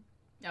people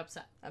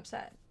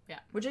upset. Yeah.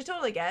 Which I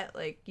totally get.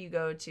 Like, you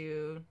go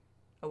to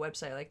a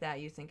website like that,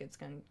 you think it's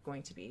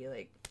going to be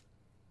like,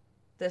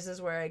 this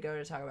is where I go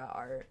to talk about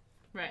art.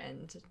 Right.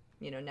 And,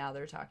 you know, now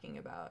they're talking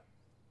about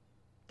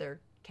their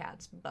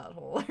cat's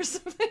butthole or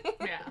something.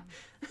 Yeah.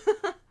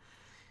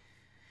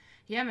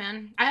 Yeah,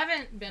 man. I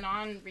haven't been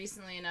on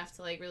recently enough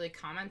to, like, really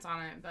comment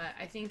on it, but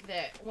I think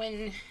that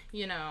when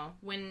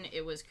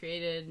it was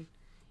created,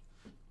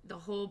 the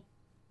whole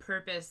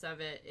purpose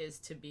of it is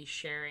to be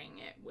sharing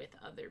it with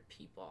other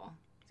people.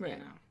 Right. You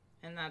know?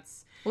 And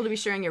that's... Well, to be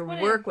sharing your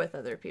work with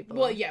other people.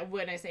 Well, yeah,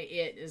 when I say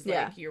it is,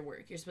 like, your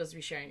work. You're supposed to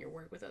be sharing your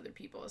work with other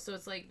people. So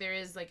it's like, there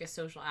is, like, a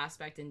social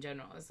aspect in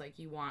general. It's like,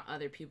 you want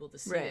other people to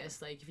see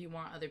this. Like, if you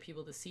want other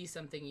people to see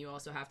something, you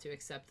also have to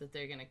accept that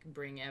they're going to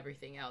bring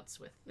everything else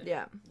with them.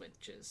 Yeah.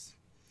 Which is,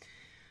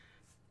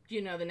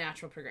 you know, the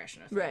natural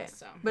progression of things. Right.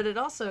 So. But it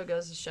also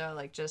goes to show,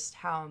 like, just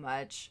how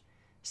much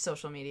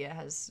social media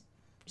has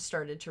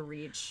started to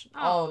reach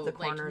all of the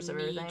corners of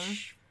everything.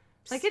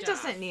 Like, it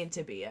doesn't need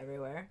to be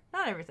everywhere.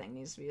 Not everything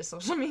needs to be a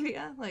social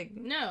media. Like,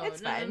 no, it's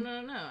fine.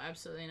 No,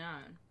 absolutely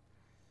not.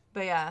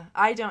 But yeah,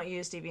 I don't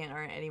use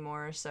DeviantArt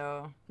anymore,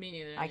 so Me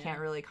neither. I can't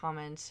really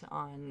comment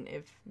on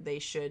if they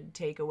should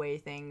take away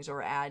things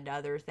or add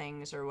other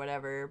things or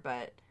whatever,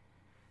 but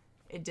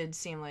it did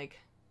seem like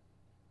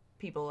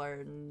people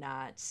are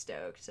not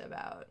stoked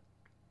about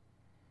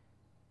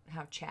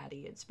how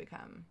chatty it's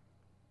become.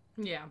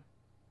 Yeah.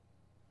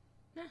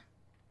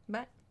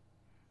 But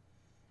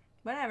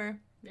whatever.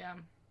 Yeah.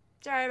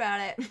 Sorry about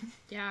it.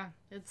 Yeah,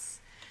 it's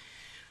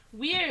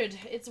weird.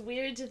 It's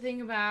weird to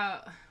think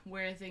about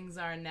where things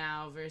are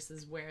now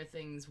versus where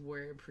things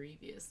were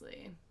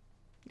previously.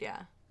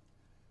 Yeah.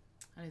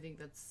 And I think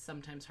that's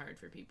sometimes hard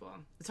for people.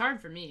 It's hard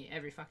for me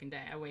every fucking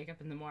day. I wake up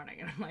in the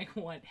morning and I'm like,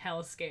 what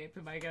hellscape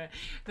am I gonna...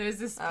 There's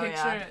this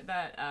picture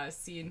that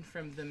scene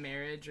from The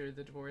Marriage or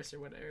The Divorce or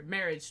whatever,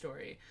 Marriage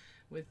Story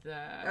with the...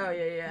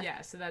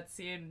 Yeah, so that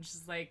scene,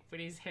 just like when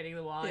he's hitting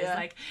the wall, he's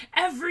like,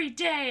 every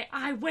day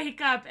I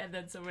wake up, and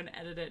then someone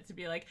edited it to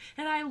be like,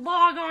 and I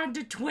log on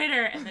to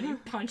Twitter, and then he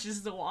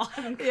punches the wall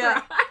and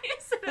cries.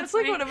 That's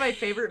like one of my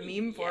favorite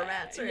meme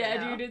formats right now.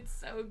 Yeah, dude, it's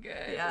so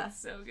good. Yeah. It's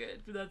so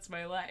good. But that's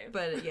my life.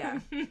 But yeah,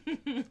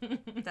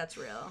 that's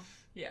real.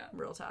 Yeah.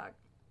 Real talk.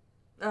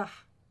 Ugh.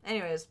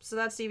 Anyways, so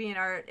that's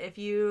DeviantArt. If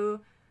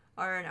you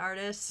are an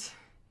artist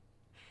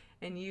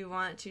and you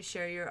want to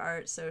share your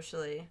art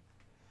socially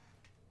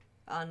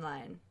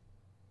online,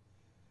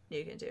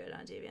 you can do it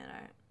on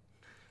DeviantArt.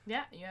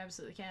 Yeah, you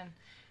absolutely can.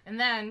 And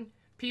then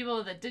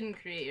people that didn't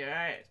create your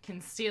art can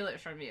steal it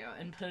from you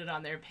and put it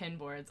on their pin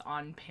boards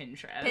on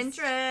Pinterest.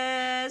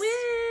 Pinterest! Woo!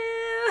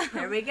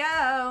 There we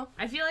go.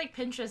 I feel like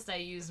Pinterest I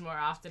use more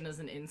often as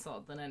an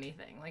insult than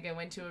anything. Like, I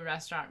went to a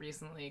restaurant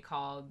recently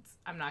called,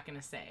 I'm not going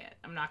to say it.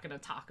 I'm not going to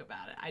talk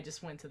about it. I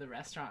just went to the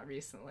restaurant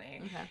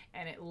recently. Okay.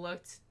 And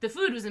the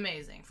food was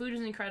amazing. Food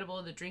was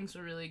incredible. The drinks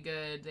were really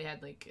good. They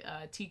had, like,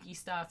 tiki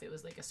stuff. It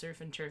was, like, a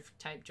surf and turf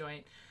type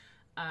joint.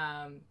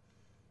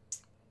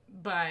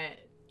 But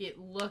it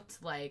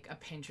looked like a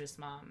Pinterest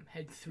mom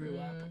had threw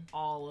up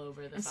all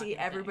over the fucking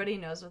everybody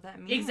thing. knows what that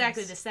means.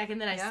 Exactly. The second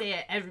that I say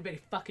it,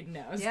 everybody fucking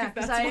knows. Yeah,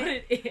 because that's what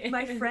it is.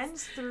 My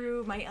friends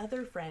threw my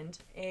other friend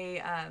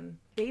a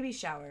baby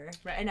shower,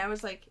 right. And I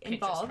was like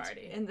involved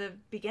in the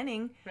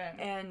beginning, right.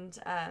 And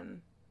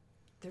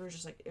they were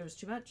just like, it was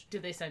too much.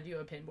 Did they send you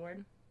a pin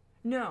board?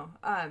 No,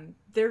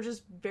 they're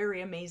just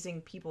very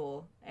amazing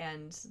people,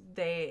 and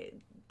they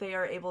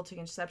are able to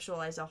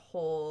conceptualize a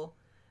whole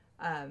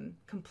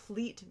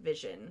complete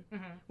vision,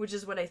 which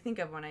is what I think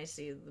of when I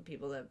see the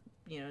people that,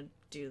 you know,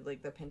 do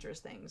like the Pinterest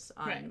things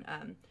on,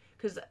 right.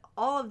 Because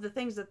all of the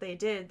things that they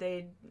did,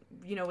 they,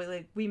 you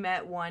know, we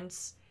met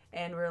once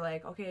and we're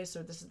like, okay,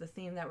 so this is the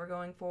theme that we're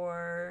going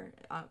for.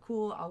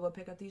 Cool. I'll go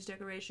pick up these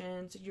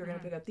decorations. You're going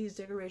to pick up these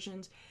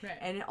decorations. Right.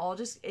 And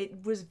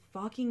it was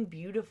fucking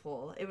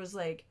beautiful. It was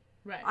like,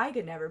 right. I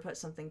could never put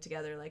something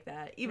together like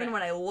that. Even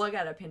when I look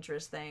at a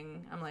Pinterest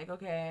thing, I'm like,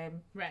 okay,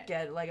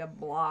 get like a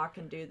block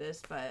and do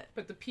this, but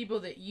the people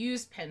that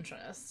use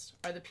Pinterest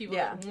are the people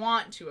that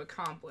want to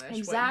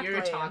accomplish what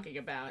you're talking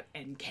about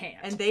and can't.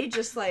 And they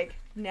just like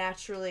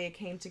naturally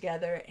came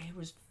together, and it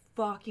was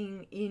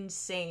fucking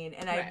insane.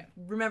 And I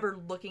remember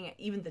looking at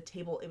even the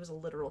table, it was a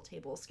literal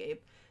tablescape.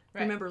 I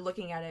remember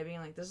looking at it being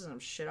like, this is some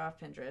shit off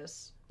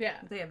Pinterest. Yeah.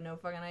 They have no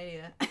fucking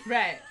idea.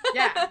 Right.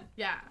 Yeah.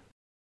 Yeah.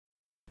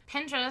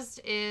 Pinterest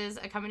is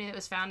a company that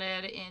was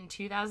founded in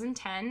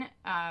 2010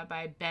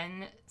 by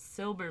Ben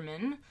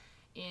Silberman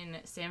in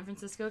San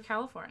Francisco,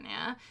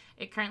 California.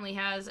 It currently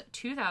has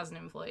 2,000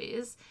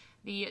 employees.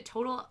 The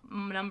total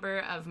number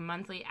of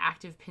monthly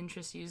active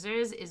Pinterest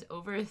users is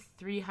over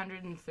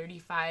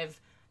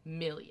 335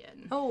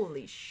 million.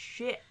 Holy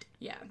shit.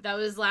 Yeah, that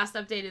was last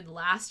updated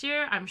last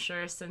year. I'm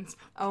sure since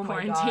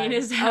quarantine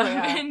has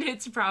happened,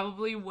 it's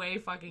probably way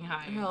fucking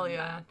higher. Hell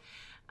yeah. That.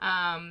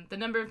 The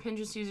number of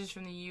Pinterest users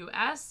from the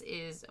U.S.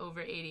 is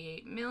over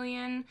 88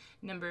 million.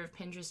 Number of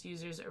Pinterest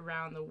users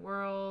around the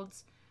world,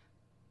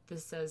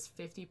 this says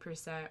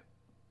 50%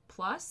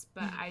 plus,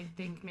 but I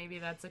think maybe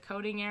that's a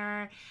coding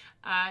error.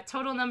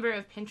 Total number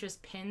of Pinterest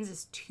pins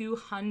is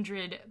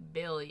 200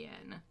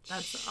 billion.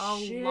 That's a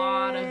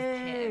lot of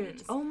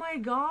pins. Oh my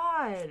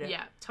god.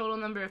 Yeah. Total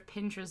number of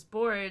Pinterest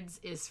boards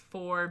is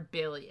 4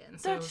 billion.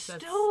 So that's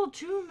still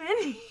too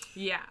many.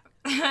 Yeah.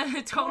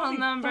 The total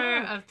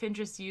number of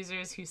Pinterest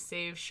users who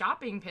save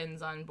shopping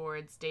pins on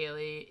boards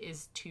daily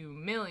is 2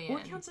 million.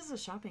 What counts as a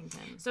shopping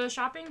pin? So a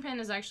shopping pin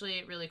is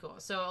actually really cool.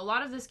 So a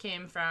lot of this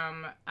came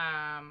from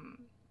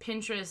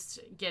Pinterest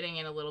getting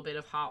in a little bit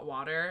of hot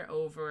water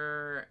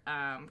over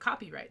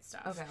copyright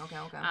stuff. Okay.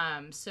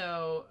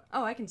 So...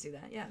 Oh, I can see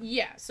that, yeah.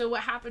 Yeah, so what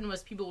happened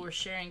was people were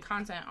sharing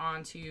content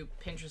onto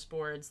Pinterest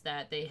boards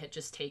that they had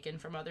just taken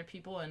from other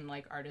people, and,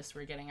 like, artists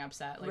were getting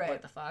upset, like,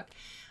 what the fuck?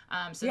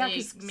 So yeah,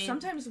 because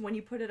sometimes when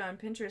you put it on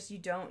Pinterest,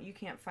 you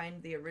can't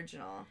find the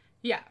original.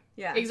 Yeah,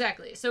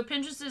 exactly. So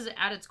Pinterest is,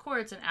 at its core,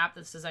 it's an app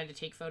that's designed to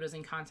take photos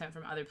and content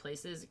from other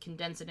places,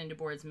 condense it into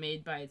boards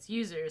made by its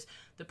users.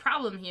 The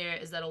problem here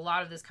is that a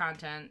lot of this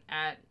content,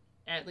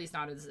 at least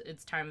not at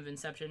its time of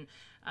inception,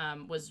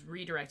 was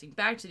redirecting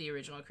back to the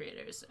original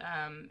creators.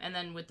 And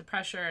then with the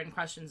pressure and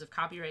questions of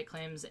copyright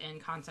claims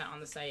and content on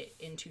the site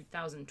in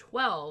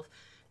 2012,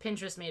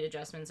 Pinterest made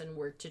adjustments and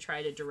worked to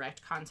try to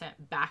direct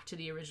content back to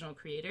the original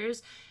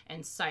creators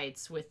and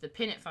sites with the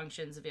pin it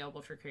functions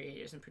available for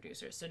creators and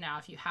producers. So now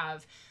if you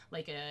have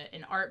like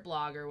an art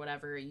blog or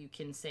whatever, you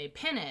can say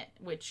pin it,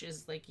 which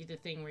is like the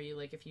thing where you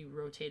like if you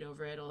rotate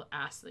over it, it'll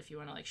ask if you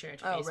want to like share it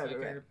to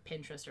Facebook or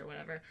Pinterest or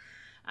whatever.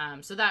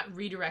 So that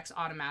redirects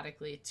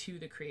automatically to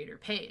the creator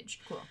page.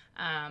 Cool.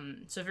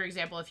 So for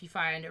example, if you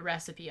find a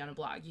recipe on a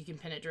blog, you can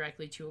pin it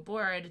directly to a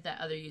board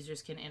that other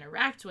users can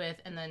interact with,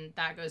 and then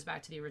that goes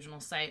back to the original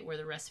site where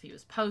the recipe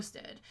was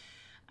posted.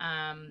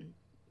 And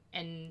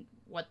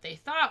what they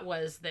thought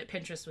was that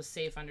Pinterest was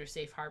safe under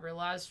safe harbor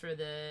laws for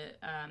the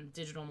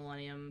Digital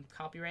Millennium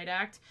Copyright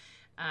Act,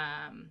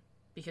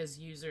 because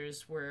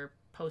users were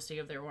posting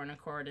of their own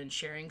accord and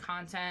sharing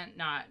content,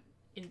 not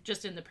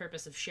just in the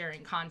purpose of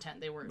sharing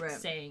content. They weren't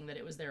saying that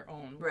it was their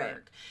own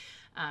work.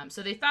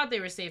 So they thought they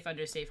were safe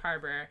under safe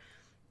harbor.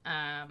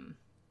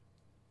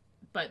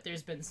 But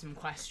there's been some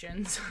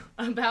questions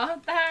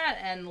about that,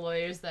 and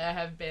lawyers that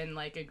have been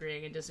like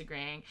agreeing and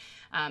disagreeing.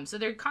 So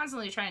they're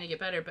constantly trying to get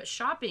better, but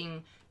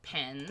shopping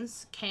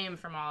pins came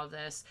from all of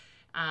this.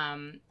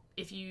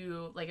 If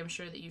you, like, I'm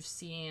sure that you've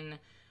seen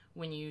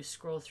when you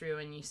scroll through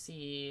and you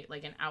see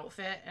like an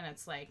outfit and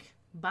it's like,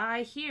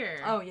 buy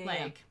here. Oh, yeah,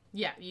 like,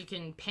 yeah, you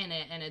can pin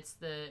it, and it's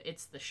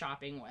the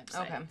shopping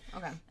website.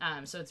 Okay.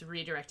 So it's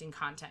redirecting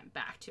content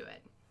back to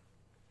it.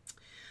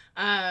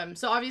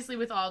 So obviously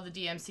with all the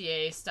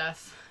DMCA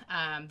stuff,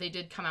 they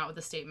did come out with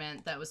a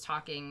statement that was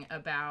talking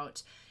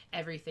about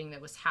everything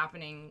that was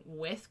happening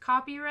with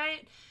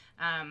copyright.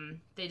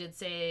 They did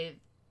say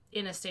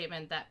in a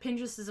statement that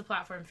Pinterest is a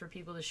platform for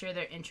people to share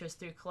their interests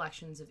through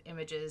collections of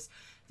images,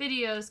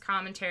 videos,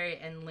 commentary,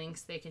 and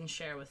links they can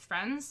share with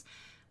friends.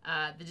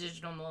 The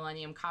Digital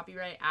Millennium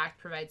Copyright Act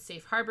provides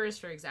safe harbors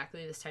for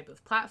exactly this type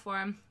of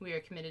platform. We are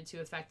committed to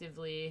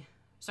efficiently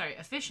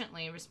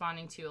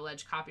responding to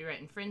alleged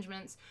copyright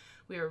infringements.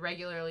 We are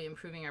regularly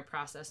improving our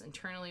process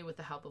internally with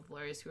the help of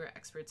lawyers who are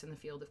experts in the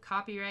field of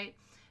copyright.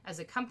 As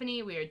a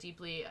company, we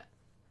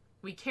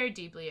care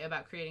deeply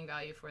about creating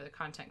value for the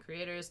content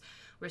creators.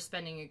 We're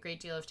spending a great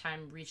deal of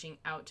time reaching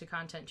out to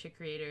content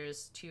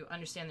creators to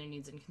understand their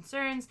needs and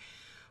concerns.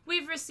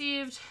 We've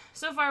received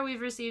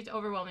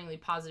overwhelmingly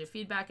positive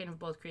feedback and have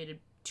both created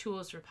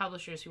tools for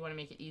publishers who want to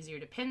make it easier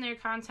to pin their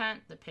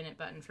content, the pin it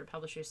button for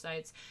publisher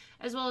sites,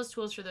 as well as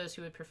tools for those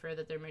who would prefer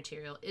that their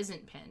material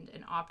isn't pinned,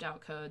 an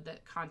opt-out code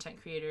that content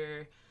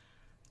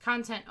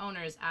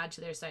owners add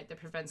to their site that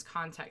prevents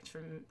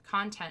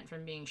content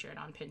from being shared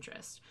on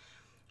Pinterest.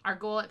 Our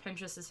goal at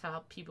Pinterest is to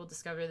help people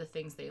discover the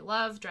things they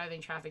love. Driving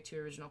traffic to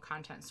original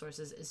content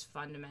sources is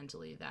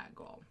fundamentally that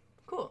goal.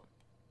 Cool.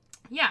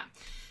 Yeah.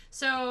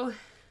 So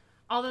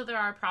although there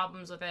are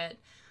problems with it,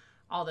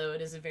 although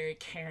it is a very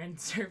Karen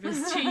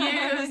service to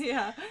use.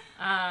 Yeah.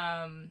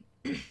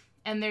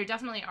 And there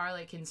definitely are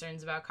like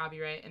concerns about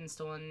copyright and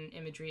stolen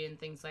imagery and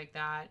things like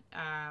that.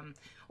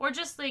 Or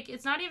just like,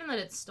 it's not even that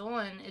it's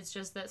stolen, it's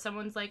just that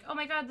someone's like, oh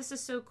my god, this is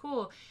so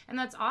cool, and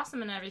that's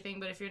awesome and everything,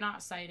 but if you're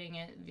not citing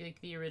it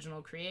like the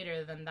original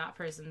creator, then that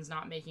person's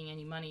not making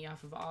any money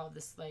off of all of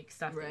this like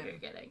stuff that you're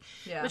getting.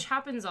 Yeah. Which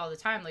happens all the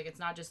time. Like, it's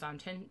not just on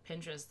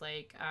Pinterest.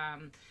 Like,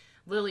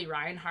 Lily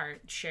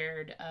Reinhart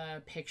shared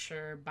a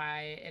picture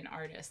by an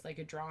artist, like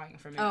a drawing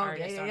from an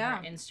artist on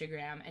her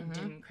Instagram, and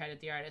didn't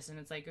credit the artist. And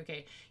it's like,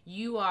 okay,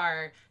 you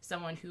are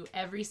someone who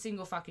every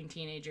single fucking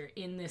teenager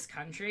in this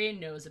country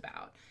knows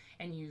about.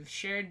 And you've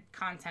shared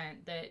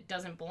content that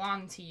doesn't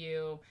belong to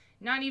you,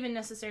 not even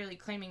necessarily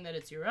claiming that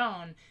it's your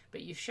own,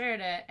 but you've shared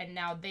it, and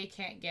now they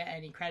can't get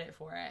any credit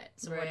for it.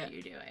 So what are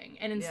you doing?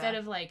 And instead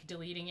of like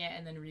deleting it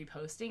and then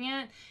reposting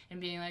it and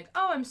being like,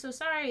 oh, I'm so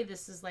sorry,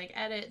 this is like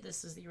edit,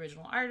 this is the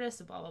original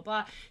artist, blah blah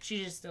blah,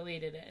 she just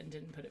deleted it and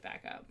didn't put it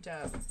back up.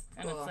 Dope.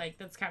 And it's like,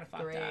 that's kind of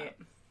fucked up.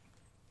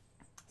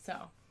 So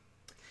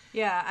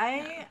yeah,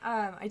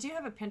 I do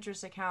have a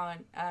Pinterest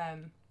account.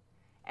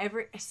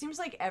 It seems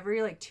like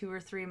every like 2 or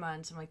 3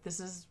 months I'm like, this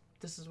is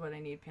what I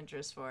need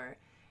Pinterest for.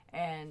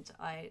 And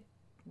I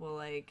will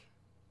like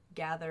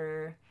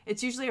gather,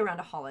 it's usually around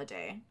a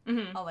holiday.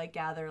 I'll like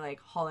gather like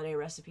holiday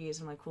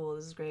recipes. I'm like, cool,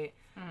 this is great.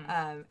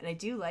 And I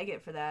do like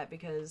it for that,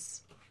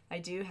 because I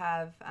do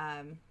have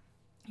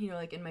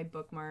like in my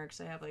bookmarks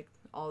I have like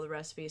all the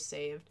recipes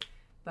saved,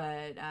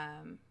 but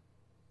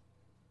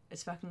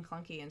it's fucking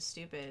clunky and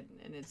stupid,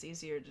 and it's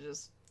easier to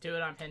just do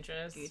it on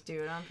Pinterest.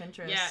 Do it on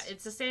Pinterest. Yeah,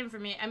 it's the same for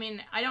me. I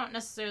mean, I don't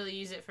necessarily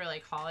use it for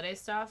like holiday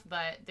stuff,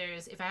 but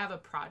if I have a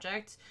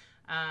project,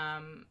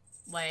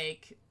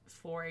 like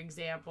for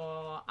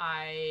example,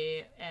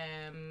 I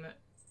am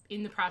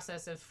in the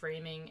process of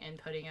framing and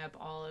putting up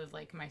all of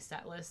like my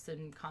set lists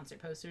and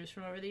concert posters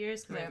from over the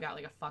years, because I've got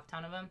like a fuck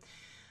ton of them,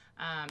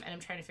 and I'm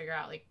trying to figure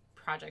out like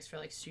projects for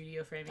like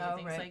studio framing Oh, and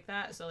things right. like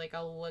that. So like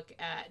I'll look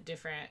at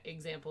different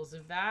examples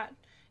of that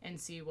and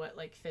see what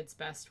like fits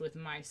best with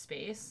my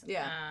space.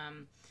 Yeah.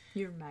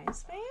 Your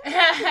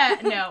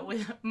MySpace? No,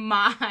 with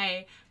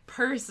my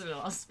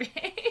personal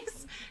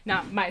space,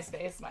 not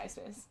MySpace,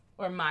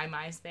 or my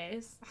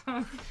MySpace.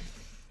 Okay.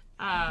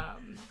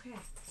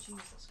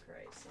 Jesus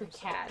Christ. The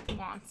cat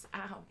wants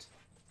out.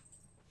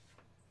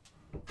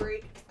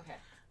 Break. Okay.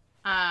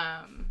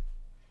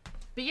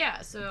 But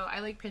yeah, so I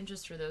like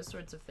Pinterest for those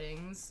sorts of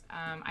things.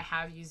 I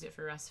have used it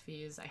for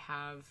recipes. I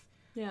have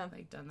Yeah.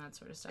 like done that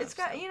sort of stuff. It's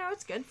got, so, you know,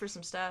 it's good for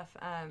some stuff.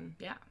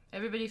 yeah,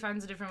 everybody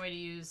finds a different way to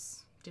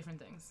use different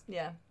things.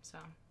 Yeah. So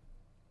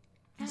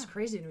It's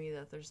crazy to me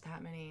that there's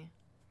that many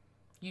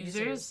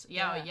users,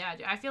 yeah, Yeah. yeah.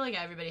 Dude, I feel like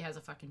everybody has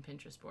a fucking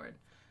Pinterest board.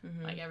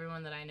 Mhm. Like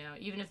everyone that I know,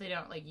 even if they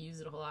don't like use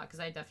it a whole lot,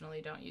 because I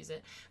definitely don't use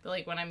it. But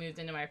like when I moved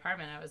into my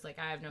apartment, I was like,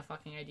 I have no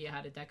fucking idea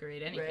how to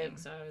decorate anything. Right.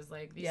 So I was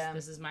like, Yeah.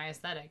 this is my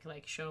aesthetic.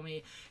 Like show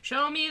me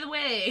the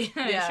way.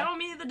 Yeah. Show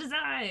me the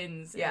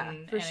designs. Yeah,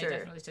 and, for and sure. I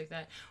definitely took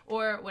that.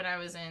 Or when I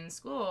was in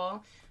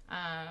school,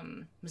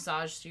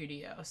 massage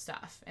studio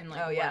stuff and like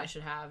Oh, what yeah. I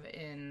should have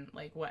in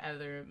like what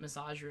other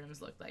massage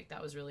rooms look like.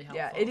 That was really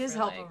helpful. Yeah, it is for,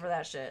 helpful like- for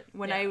that shit.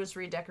 When Yeah. I was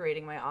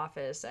redecorating my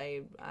office,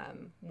 I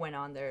went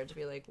on there to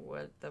be like,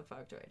 what the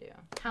fuck do I do?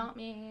 Help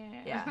me.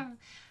 Yeah.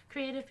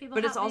 Creative people.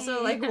 But it's help also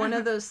me. like one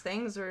of those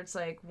things where it's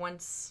like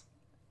once,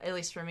 at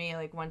least for me,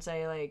 like once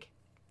I like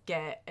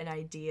get an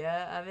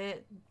idea of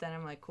it, then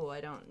I'm like, cool,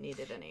 I don't need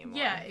it anymore.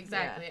 Yeah,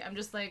 exactly. I'm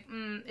just like,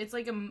 it's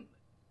like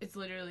it's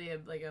literally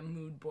like a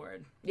mood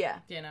board. Yeah.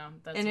 You know,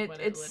 that's And what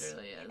it's it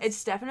literally is.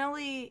 It's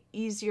definitely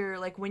easier,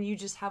 like when you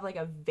just have like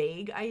a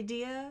vague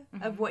idea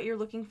of Mhm. what you're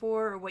looking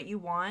for or what you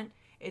want.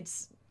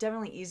 It's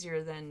definitely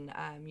easier than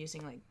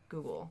using like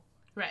Google,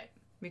 right,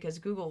 because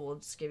Google will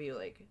just give you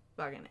like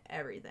fucking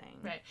everything.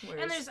 right.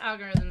 Whereas- And there's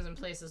algorithms in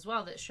place as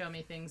well that show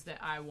me things that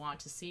I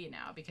want to see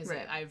now because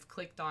Right. I've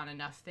clicked on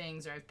enough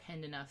things or I've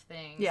pinned enough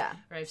things. Yeah.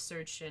 Or I've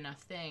searched enough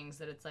things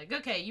that it's like,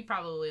 okay, you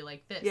probably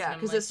like this. Yeah, And I'm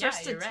because like, it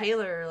starts to you're right.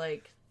 tailor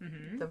like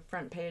Mhm. the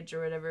front page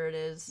or whatever it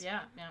is.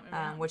 Yeah,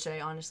 yeah. Which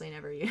I honestly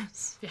never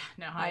use. Yeah,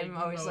 no, I'm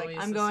always like,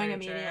 I'm the going searcher.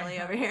 immediately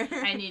over here.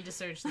 I need to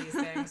search these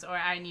things, or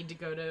I need to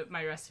go to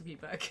my recipe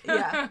book.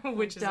 Yeah.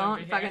 which is over Don't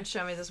here. fucking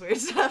show me this weird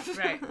stuff.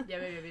 Right. Yeah.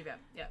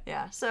 Yeah.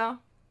 Yeah. So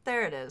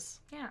there it is.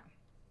 Yeah.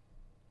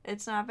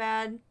 It's not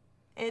bad.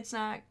 It's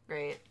not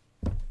great.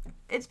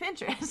 It's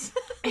Pinterest.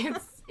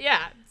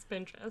 It's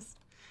Pinterest.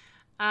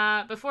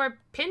 Before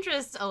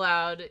Pinterest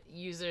allowed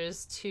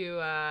users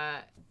to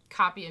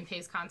copy and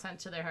paste content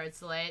to their heart's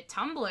delight,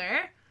 Tumblr,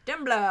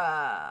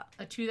 Dumbla.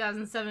 a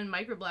 2007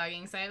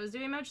 microblogging site, was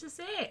doing much the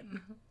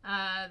same.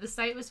 The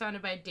site was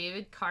founded by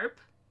David Karp,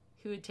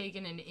 who had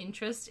taken an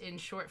interest in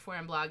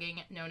short-form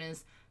blogging known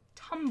as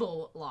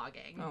tumble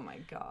logging. Oh my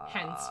god.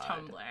 Hence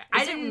Tumblr.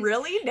 I didn't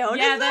really notice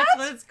Yeah, that. that's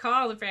what it's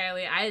called.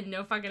 Apparently, I had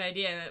no fucking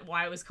idea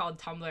why it was called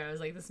Tumblr. I was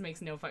like, this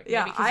makes no fucking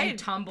Yeah, because you I-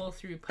 tumble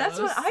through That's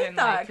posts. what I and,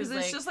 thought, like, because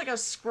it's just like a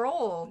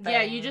scroll thing.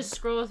 yeah, you just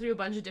scroll through a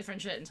bunch of different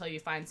shit until you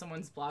find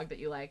someone's blog that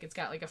you like. It's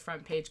got like a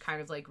front page,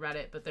 kind of like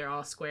Reddit, but they're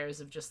all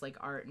squares of just like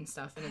art and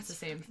stuff. And it's the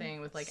same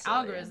thing with like silly.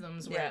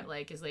 algorithms, where Yeah. it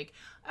like is like,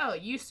 oh,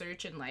 you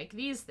search and like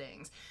these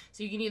things,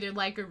 so you can either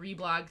like or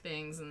reblog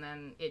things, and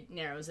then it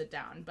narrows it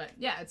down. But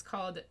yeah, it's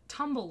called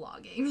tumble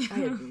logging. I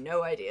had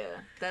no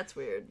idea. That's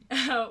weird.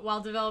 While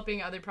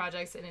developing other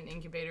projects in an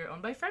incubator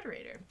owned by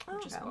Frederator,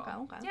 which is Okay,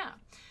 cool. okay. Yeah.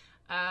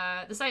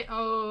 The site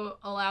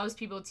allows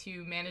people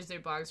to manage their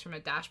blogs from a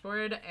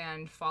dashboard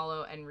and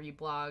follow and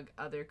reblog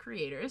other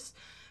creators.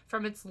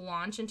 From its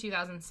launch in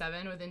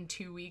 2007, within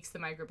 2 weeks, the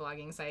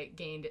microblogging site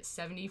gained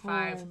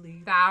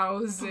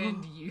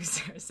 75,000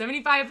 users.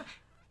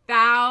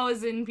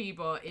 75,000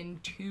 people in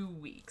 2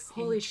 weeks.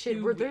 Holy In shit,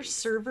 2 were there weeks.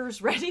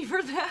 servers ready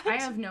for that? I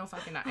have no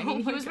fucking idea. I Oh mean,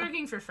 he my was God.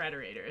 working for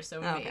Frederator, so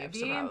Okay,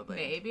 so probably.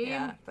 maybe.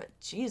 Yeah, but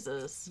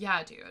Jesus.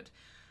 Yeah, dude.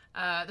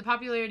 The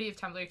popularity of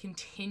Tumblr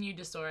continued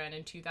to soar, and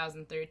in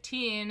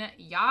 2013,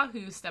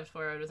 Yahoo stepped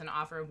forward with an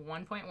offer of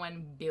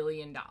 $1.1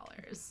 billion.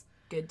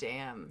 Good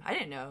damn. I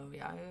didn't know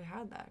Yahoo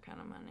had that kind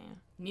of money.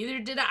 Neither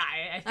did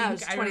I. I think That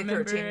was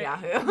 2013 remember,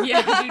 Yahoo.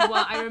 Yeah, dude.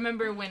 Well, I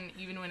remember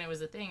even when it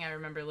was a thing, I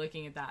remember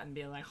looking at that and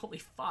being like, "Holy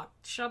fuck!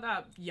 Shut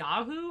up,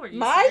 Yahoo! Are you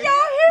My serious?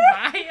 Yahoo?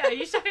 My, are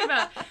you talking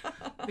about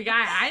the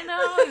guy I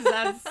know?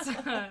 That's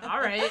all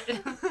right."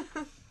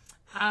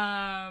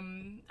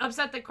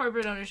 Upset that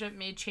corporate ownership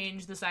may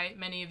change the site,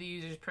 many of the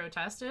users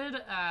protested,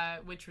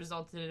 which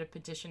resulted in a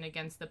petition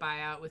against the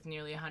buyout with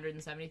nearly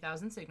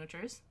 170,000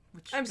 signatures.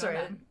 Which I'm go sorry.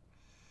 ahead.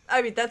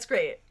 I mean, that's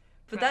great.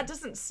 But Right. that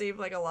doesn't seem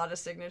like a lot of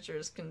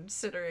signatures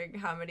considering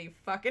how many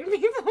fucking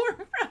people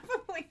were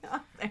probably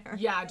out there.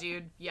 Yeah,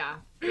 dude. Yeah.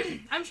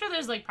 I'm sure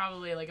there's like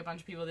probably like a bunch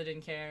of people that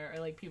didn't care, or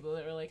like people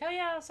that were like, oh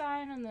yeah, I'll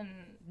sign, and then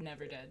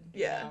never did.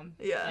 you Yeah, know?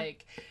 yeah.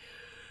 Like,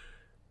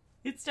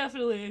 it's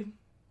definitely,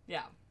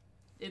 yeah.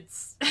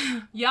 It's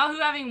Yahoo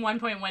having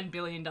 $1.1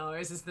 billion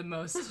is the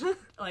most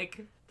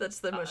like That's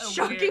the most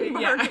weird- shocking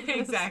part. Yeah, of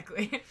this.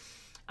 exactly.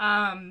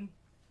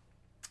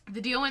 The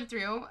deal went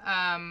through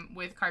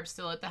with Karp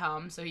still at the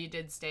helm, so he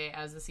did stay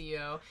as the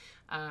CEO.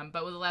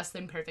 But with less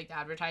than perfect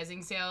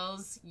advertising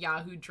sales,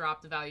 Yahoo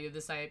dropped the value of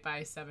the site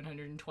by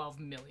 $712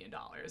 million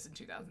in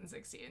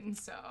 2016.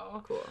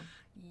 So, Cool.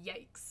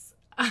 Yikes.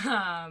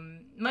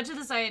 Much of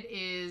the site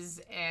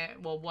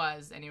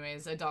was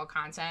anyways, adult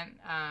content.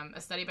 A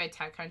study by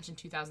TechCrunch in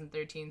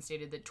 2013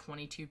 stated that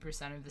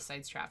 22% of the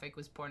site's traffic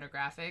was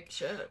pornographic.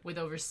 Shit. With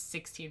over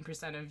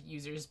 16% of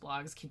users'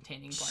 blogs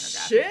containing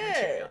pornographic Shit.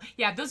 material.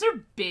 Yeah, those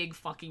are big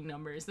fucking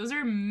numbers. Those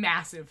are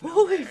massive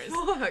numbers.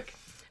 Holy fuck.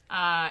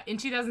 In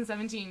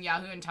 2017,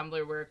 Yahoo and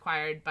Tumblr were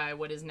acquired by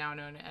what is now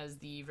known as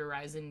the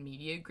Verizon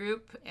Media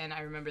Group, and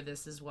I remember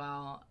this as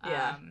well.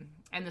 Yeah.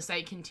 And the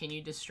site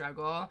continued to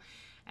struggle.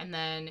 And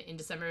then in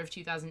December of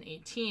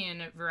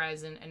 2018,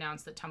 Verizon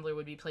announced that Tumblr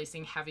would be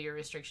placing heavier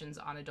restrictions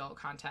on adult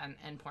content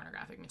and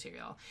pornographic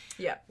material.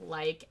 Yeah.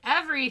 Like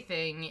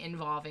everything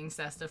involving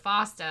Sesta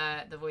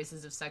Fosta, the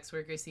voices of sex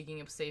workers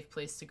seeking a safe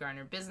place to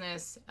garner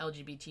business,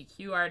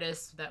 LGBTQ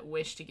artists that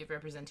wish to give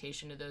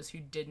representation to those who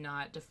did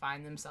not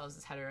define themselves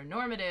as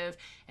heteronormative,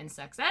 and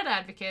sex ed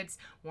advocates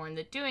warned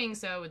that doing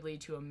so would lead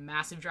to a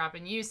massive drop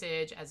in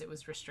usage as it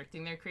was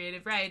restricting their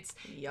creative rights.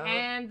 Yup.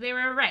 And they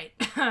were right.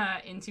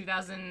 In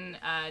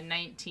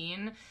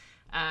 2019,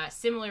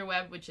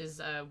 SimilarWeb, which is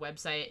a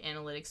website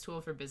analytics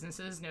tool for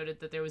businesses, noted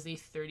that there was a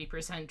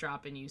 30%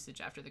 drop in usage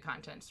after the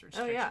content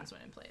restrictions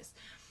went in place.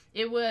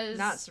 It was...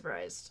 Not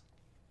surprised.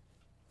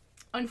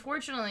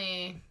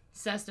 Unfortunately,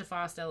 Sesta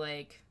Fosta,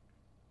 like...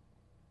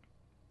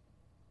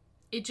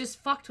 It just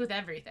fucked with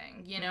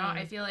everything, you know?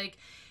 I feel like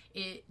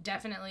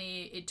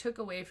it took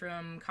away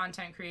from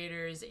content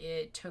creators.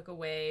 It took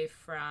away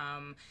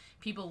from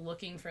people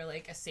looking for,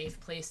 like, a safe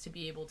place to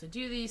be able to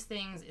do these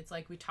things. It's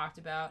like we talked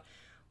about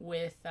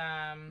with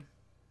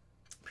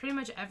pretty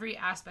much every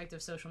aspect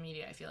of social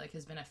media, I feel like,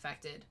 has been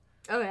affected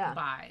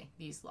by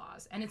these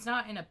laws. And it's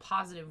not in a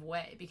positive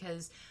way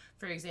because,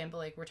 for example,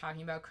 like we're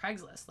talking about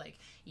Craigslist, like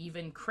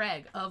even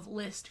Craig of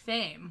List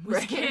fame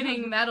was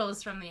getting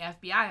medals from the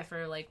FBI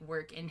for like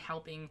work in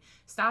helping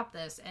stop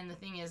this. And the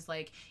thing is,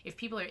 like, if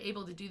people are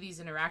able to do these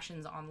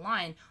interactions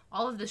online,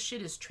 all of this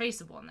shit is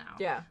traceable now.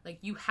 Yeah. Like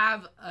you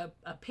have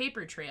a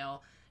paper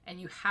trail and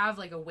you have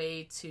like a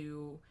way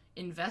to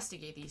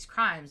investigate these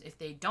crimes. If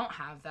they don't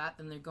have that,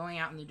 then they're going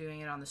out and they're doing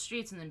it on the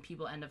streets, and then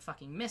people end up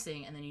fucking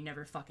missing, and then you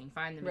never fucking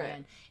find them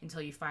again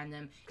until you find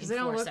them because in they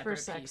don't four look separate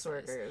for sex pieces.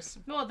 workers.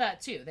 Well, that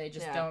too. They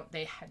just don't.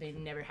 They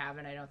never have,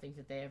 and I don't think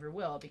that they ever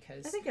will,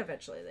 because I think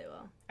eventually they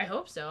will. I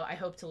hope so. I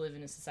hope to live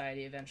in a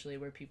society eventually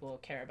where people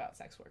care about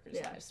sex workers'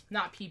 lives.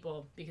 Not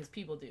people, because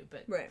people do,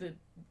 but the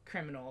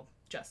criminal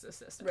justice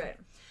system. Right.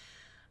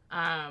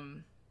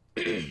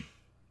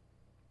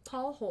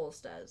 Paul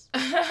Holes does.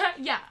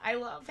 Yeah, I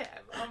love him.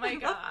 Oh my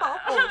god, Paul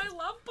Holes. I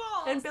love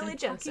Paul And Billy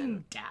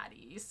Jensen.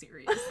 Daddy,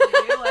 seriously,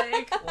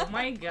 like, oh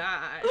my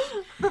gosh.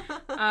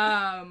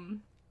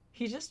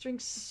 He just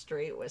drinks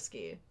straight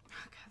whiskey.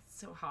 Oh god, it's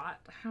so hot.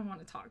 I don't want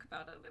to talk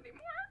about it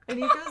anymore. And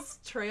he goes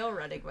trail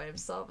running by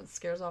himself and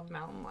scares off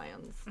mountain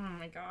lions. Oh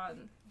my god,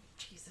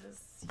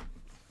 Jesus.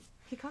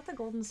 He caught the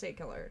Golden State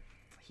Killer.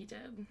 He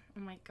did.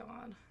 Oh my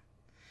god.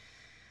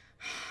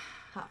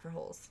 Hot for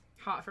holes.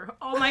 Hot for...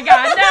 Oh my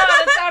god, no,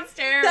 that sounds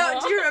terrible.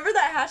 Do you remember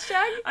that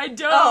hashtag? I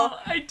don't.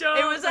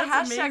 It was a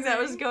hashtag amazing. that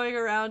was going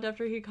around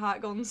after he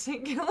caught Golden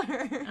State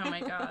Killer. Oh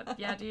my god.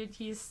 Yeah, dude,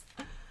 he's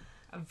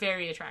a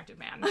very attractive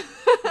man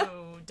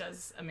who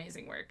does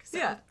amazing work.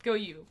 So go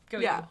you. Go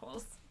you,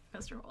 Holes.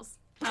 Mr. Holes.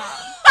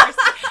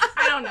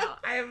 I don't know.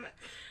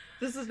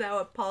 This is now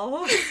a Paul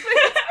Holes.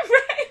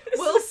 Right.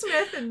 Will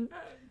Smith and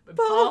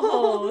Paul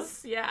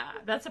Holes. Yeah,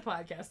 that's a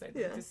podcast I'd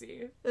like to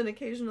see. An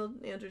occasional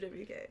Andrew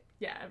WK.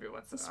 Yeah, every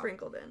once in a while.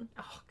 Sprinkled in.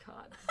 Oh,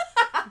 God.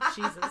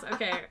 Jesus.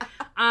 Okay.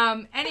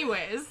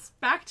 Anyways,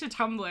 back to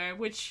Tumblr,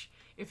 which,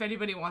 if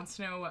anybody wants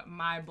to know what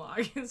my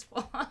blog is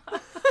full of.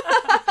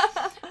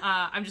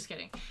 I'm just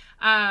kidding.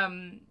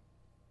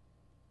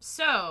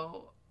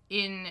 So,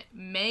 in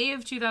May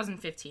of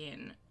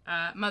 2015,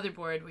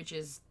 Motherboard, which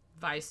is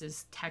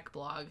Vice's tech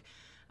blog,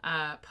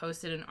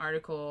 posted an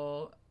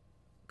article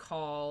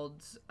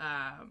called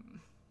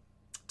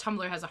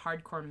Tumblr has a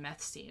hardcore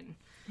meth scene.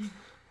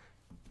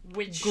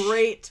 Which...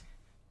 Great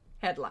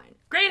headline.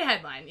 Great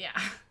headline, yeah.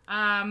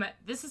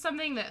 This is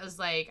something that was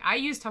like, I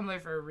used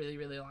Tumblr for a really,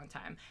 really long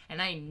time,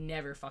 and I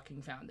never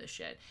fucking found this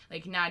shit.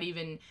 Like, not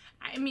even,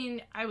 I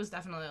mean, I was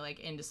definitely, like,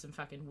 into some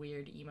fucking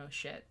weird emo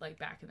shit, like,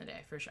 back in the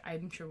day, for sure.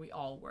 I'm sure we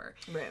all were.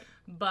 Right.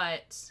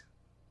 But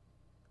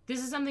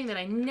this is something that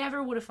I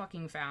never would have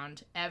fucking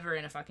found, ever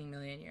in a fucking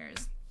million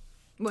years.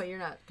 Well, you're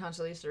not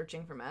constantly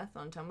searching for meth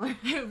on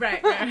Tumblr.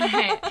 Right.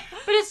 But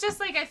it's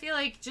just, like, I feel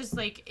like, just,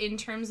 like, in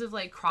terms of,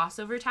 like,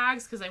 crossover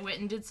tags, because I went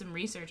and did some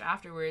research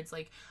afterwards,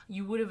 like,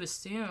 you would have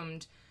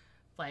assumed,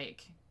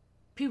 like,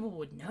 people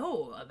would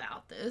know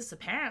about this,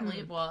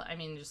 apparently. Well, I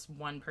mean, just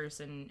one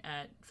person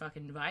at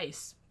fucking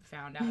Vice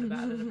found out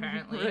about it,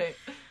 apparently.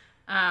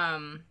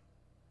 Right.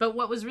 But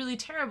what was really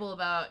terrible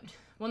about,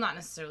 well, not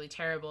necessarily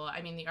terrible,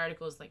 I mean, the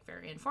article is, like,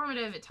 very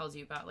informative. It tells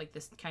you about, like,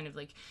 this kind of,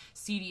 like,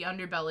 seedy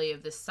underbelly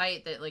of this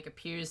site that, like,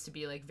 appears to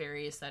be, like,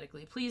 very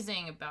aesthetically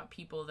pleasing, about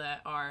people that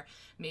are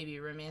maybe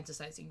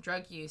romanticizing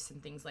drug use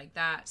and things like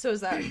that. So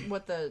is that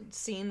what the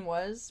scene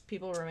was?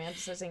 People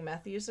romanticizing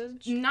meth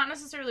usage? Not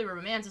necessarily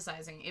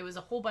romanticizing. It was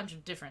a whole bunch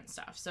of different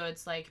stuff. So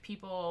it's, like,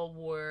 people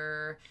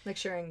were... Like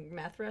sharing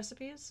meth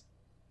recipes?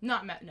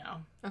 Not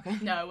no. Okay.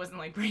 No, it wasn't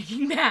like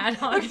Breaking Bad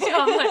on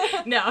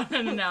Tumblr.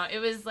 No.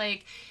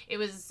 It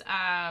was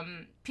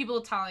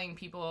people telling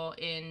people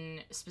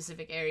in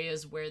specific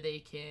areas where they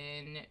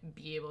can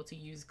be able to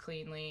use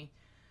cleanly,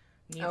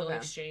 needle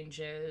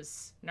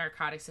exchanges,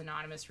 Narcotics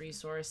Anonymous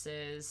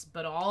resources,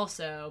 but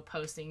also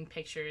posting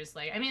pictures.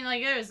 Like, I mean,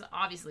 like, there's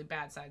obviously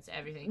bad sides to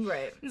everything.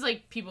 Right. It's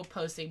like people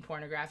posting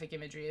pornographic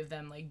imagery of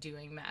them, like,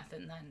 doing meth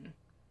and then...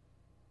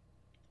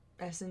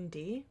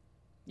 S&D?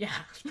 Yeah.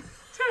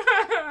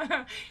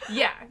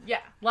 yeah.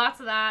 Lots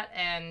of that,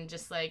 and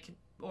just, like,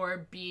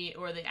 or the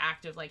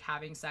act of, like,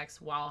 having sex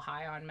while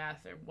high on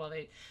meth, or while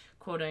they,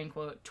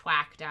 quote-unquote,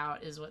 twacked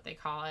out is what they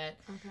call it.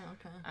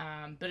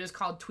 Okay. But it's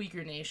called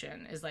Tweaker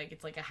Nation, it's like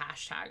a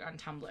hashtag on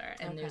Tumblr,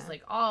 and there's,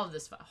 like, all of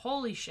this,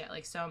 holy shit,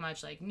 like, so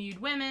much, like, nude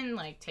women,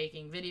 like,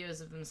 taking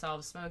videos of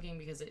themselves smoking,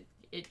 because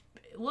it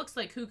looks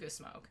like hookah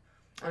smoke,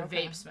 or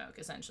vape smoke,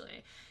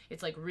 essentially.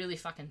 It's, like, really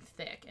fucking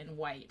thick and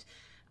white.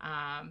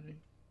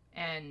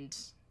 And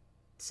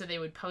so they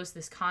would post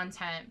this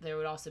content. There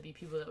would also be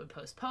people that would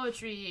post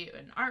poetry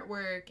and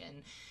artwork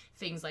and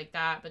things like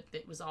that, but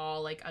it was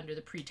all, like, under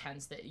the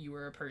pretense that you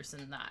were a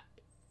person that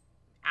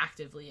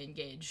actively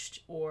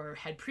engaged or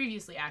had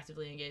previously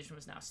actively engaged and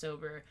was now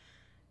sober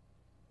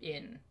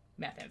in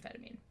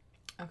methamphetamine.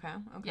 Okay.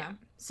 Yeah.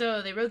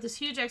 So they wrote this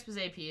huge expose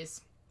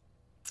piece,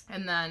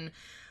 and then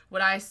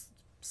what I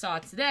saw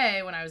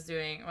today when I was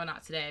doing, well,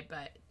 not today,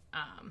 but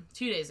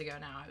 2 days ago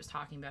now, I was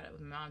talking about it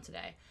with my mom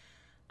today,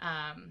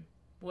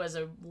 was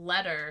a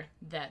letter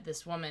that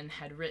this woman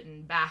had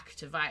written back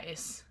to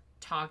Vice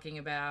talking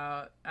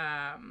about,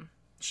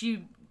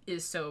 she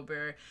is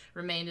sober,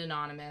 remained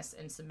anonymous,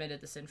 and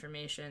submitted this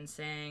information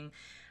saying,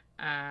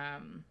 I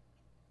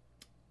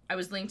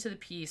was linked to the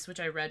piece, which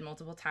I read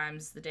multiple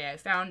times the day I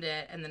found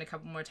it, and then a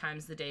couple more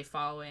times the day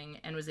following,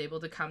 and was able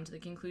to come to the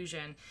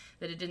conclusion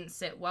that it didn't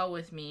sit well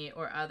with me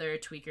or other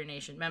Tweaker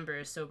Nation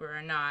members, sober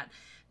or not,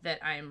 that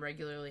I am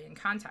regularly in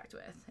contact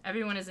with.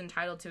 Everyone is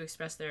entitled to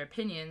express their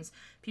opinions.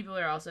 People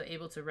are also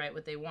able to write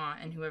what they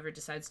want, and whoever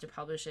decides to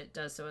publish it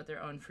does so at their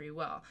own free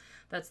will.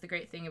 That's the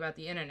great thing about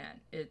the internet.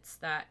 It's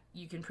that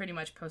you can pretty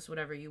much post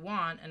whatever you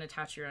want and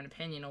attach your own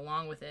opinion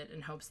along with it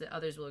in hopes that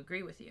others will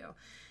agree with you.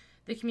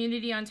 The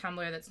community on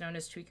Tumblr that's known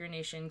as Tweaker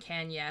Nation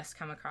can, yes,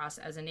 come across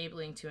as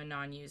enabling to a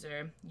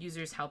non-user.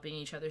 Users helping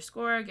each other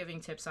score, giving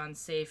tips on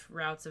safe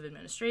routes of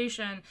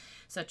administration,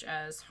 such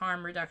as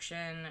harm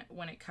reduction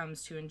when it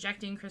comes to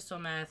injecting crystal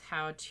meth,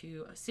 how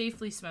to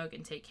safely smoke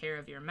and take care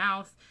of your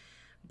mouth.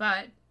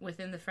 But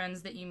within the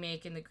friends that you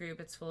make in the group,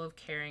 it's full of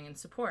caring and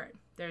support.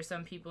 There are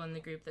some people in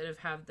the group that have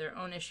had their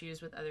own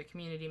issues with other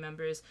community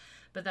members,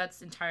 but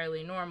that's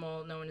entirely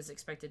normal. No one is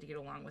expected to get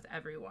along with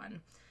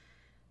everyone.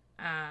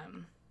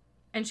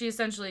 And she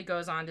essentially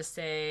goes on to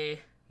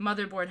say,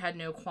 Motherboard had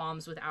no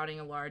qualms with outing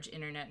a large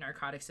internet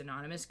Narcotics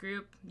Anonymous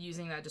group,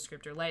 using that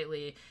descriptor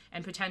lightly,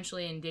 and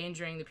potentially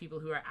endangering the people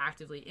who are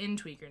actively in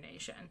Tweaker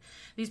Nation.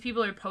 These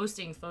people are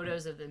posting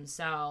photos of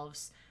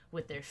themselves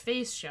with their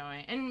face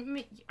showing.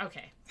 And,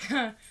 okay,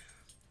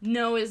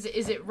 no, is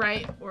it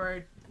right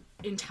or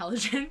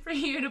intelligent for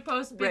you to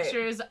post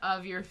pictures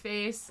of your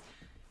face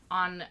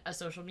on a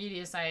social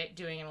media site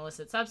doing an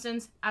illicit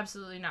substance?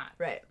 Absolutely not.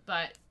 Right.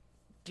 But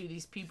do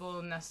these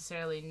people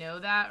necessarily know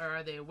that, or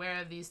are they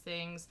aware of these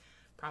things?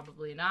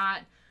 Probably not.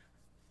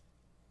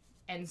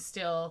 And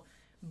still,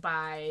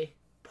 by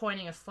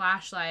pointing a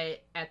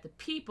flashlight at the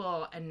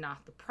people and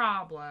not the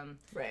problem,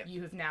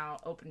 you have now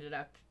opened it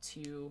up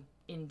to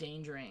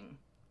endangering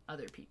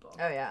other people.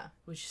 Oh, yeah.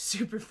 Which is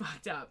super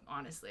fucked up,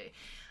 honestly.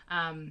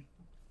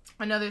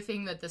 Another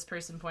thing that this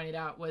person pointed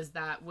out was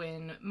that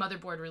when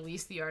Motherboard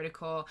released the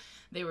article,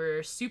 they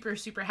were super,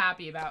 super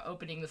happy about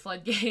opening the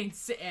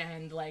floodgates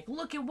and, like,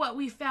 look at what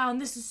we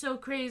found. This is so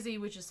crazy,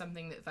 which is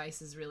something that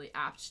Vice is really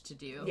apt to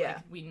do. Yeah.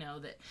 Like, we know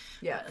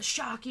that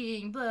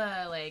shocking,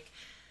 blah, like,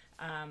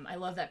 I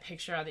love that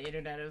picture on the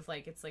internet of,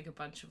 like, it's, like, a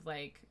bunch of,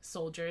 like,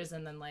 soldiers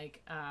and then,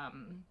 like,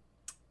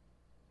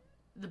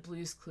 the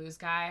Blue's Clues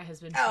guy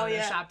has been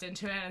photoshopped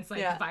into it, and it's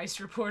like Vice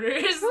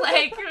reporters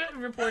like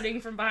reporting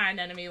from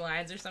behind enemy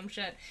lines or some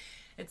shit.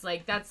 It's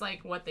like that's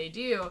like what they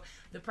do.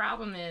 The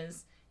problem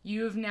is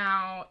you've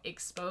now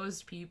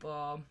exposed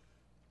people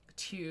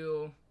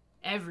to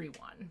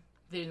everyone.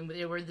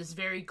 They were this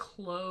very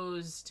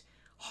closed,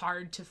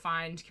 hard to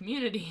find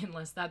community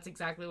unless that's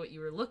exactly what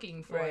you were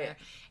looking for. Right.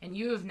 And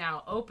you have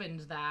now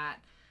opened that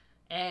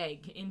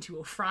egg into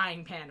a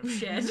frying pan of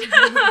shit.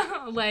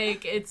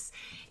 Like it's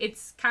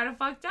kind of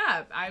fucked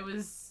up. I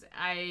was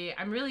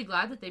I'm really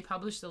glad that they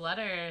published a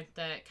letter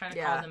that kind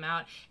of called them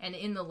out. And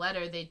in the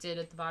letter they did,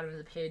 at the bottom of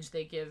the page,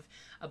 they give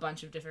a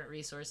bunch of different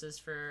resources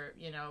for,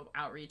 you know,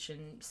 outreach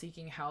and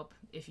seeking help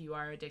if you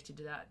are addicted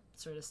to that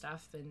sort of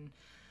stuff,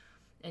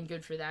 and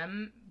good for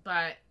them.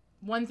 But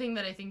one thing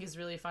that I think is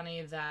really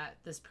funny that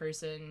this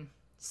person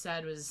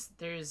said was,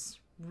 there's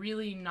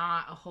really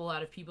not a whole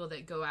lot of people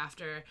that go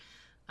after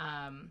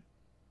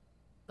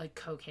like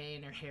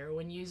cocaine or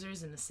heroin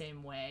users in the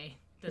same way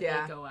that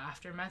they go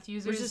after meth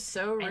users. Which is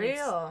so and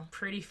real. It's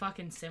pretty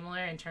fucking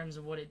similar in terms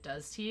of what it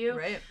does to you.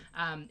 Right.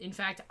 In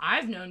fact,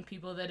 I've known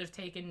people that have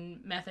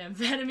taken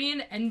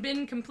methamphetamine and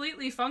been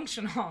completely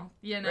functional,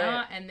 you know?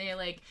 Right. And they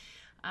like,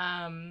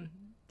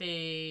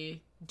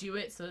 they do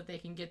it so that they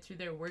can get through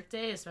their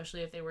workday,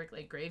 especially if they work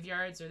like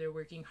graveyards or they're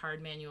working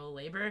hard manual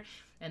labor,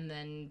 and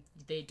then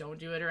they don't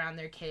do it around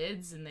their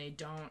kids, and they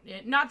don't,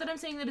 not that I'm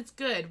saying that it's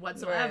good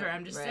whatsoever.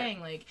 I'm just saying,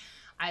 like,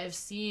 I have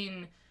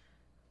seen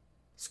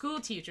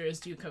school teachers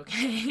do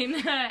cocaine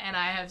and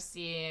I have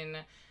seen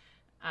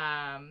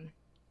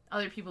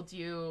other people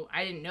do,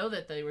 I didn't know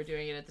that they were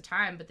doing it at the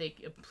time, but they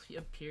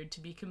appeared to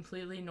be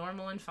completely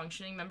normal and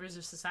functioning members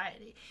of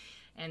society.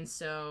 And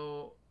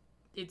so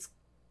it's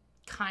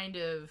kind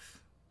of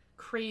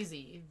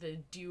crazy, the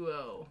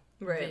duo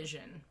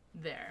vision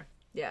there.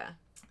 Yeah.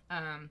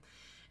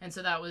 And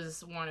so that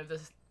was one of the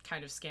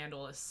kind of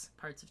scandalous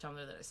parts of Tumblr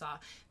that I saw.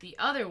 The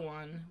other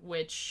one,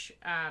 which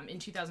in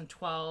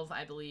 2012,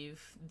 I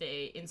believe,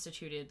 they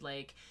instituted,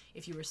 like,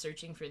 if you were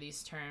searching for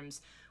these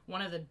terms,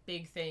 one of the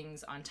big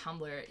things on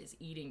Tumblr is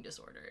eating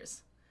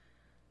disorders.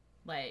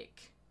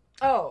 Like...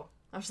 Oh,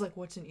 I was like,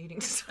 what's an eating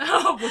disorder?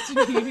 Oh, what's an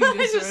eating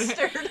disorder? I just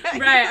stared at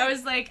you. Right, I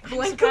was like,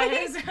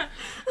 blankly.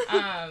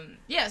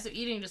 Yeah, so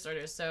eating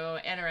disorders. So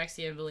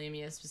anorexia and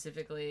bulimia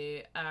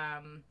specifically.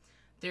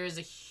 There is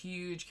a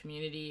huge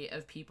community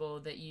of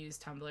people that use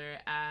Tumblr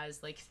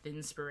as, like,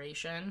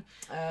 thinspiration.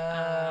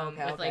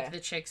 With like the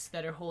chicks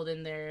that are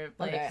holding their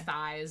like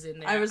thighs in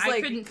there. I was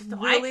like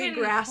really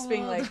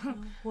grasping, like,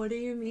 what do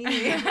you mean?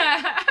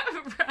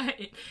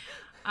 Right.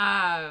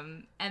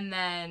 And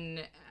then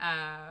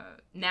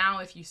now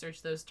if you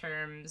search those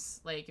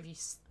terms, like if you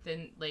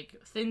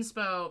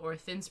thinspo or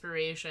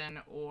thinspiration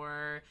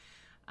or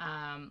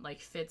like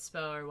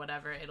Fitspo or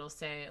whatever, it'll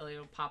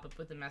pop up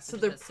with a message. So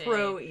they're that say,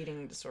 pro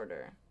eating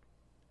disorder.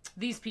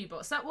 These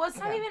people. So well, it's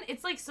not even.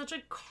 It's like such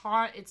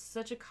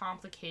a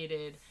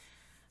complicated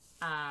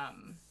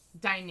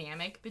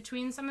dynamic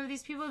between some of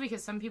these people,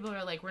 because some people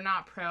are like, we're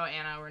not pro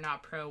Anna, we're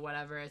not pro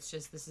whatever. It's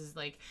just, this is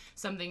like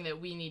something that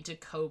we need to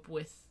cope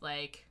with,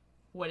 like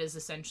what is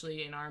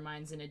essentially in our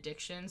minds an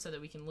addiction, so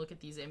that we can look at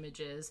these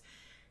images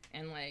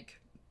and like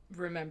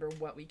remember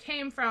what we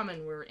came from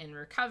and we're in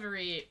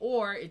recovery.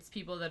 Or it's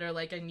people that are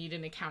like, I need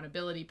an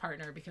accountability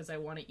partner because I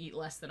want to eat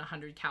less than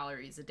 100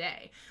 calories a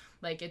day.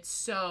 Like, it's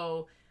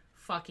so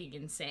fucking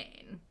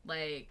insane,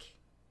 like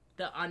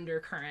the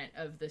undercurrent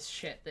of this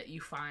shit that you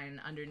find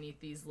underneath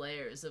these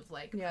layers of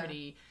like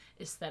pretty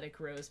aesthetic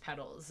rose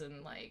petals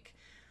and like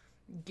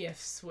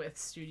gifs with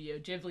Studio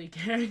Ghibli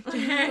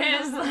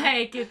characters.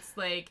 Like, it's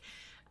like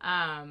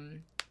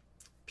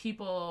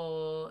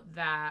people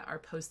that are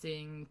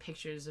posting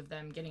pictures of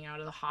them getting out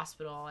of the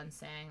hospital and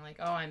saying like,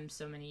 oh, I'm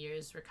so many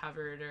years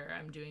recovered, or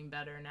I'm doing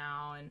better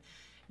now, and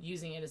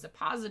using it as a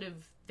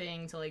positive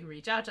thing to like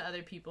reach out to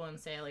other people and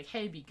say like,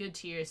 hey, be good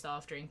to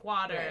yourself, drink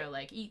water,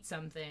 like eat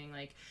something,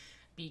 like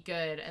be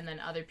good. And then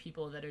other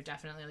people that are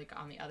definitely like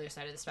on the other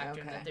side of the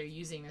spectrum, that they're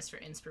using this for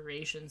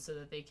inspiration so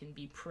that they can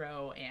be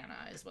pro Anna,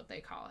 is what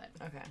they call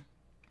it. Okay.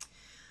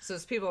 So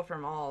it's people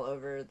from all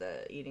over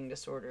the eating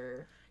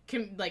disorder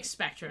like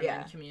spectrum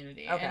and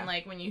community. And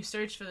like when you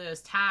search for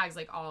those tags,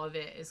 like all of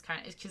it is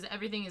kind of, because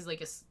everything is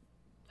like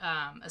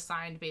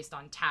assigned based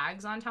on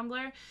tags on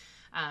Tumblr.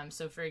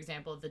 So for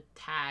example, the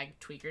tag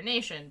Tweaker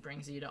Nation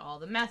brings you to all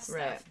the meth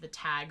stuff. The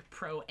tag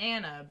Pro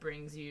Anna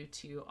brings you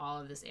to all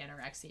of this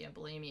anorexia and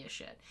bulimia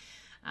shit.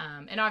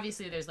 And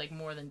obviously there's like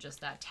more than just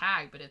that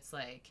tag, but it's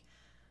like,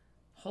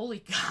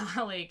 holy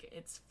God, like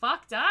it's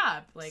fucked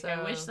up. Like, so,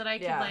 I wish that I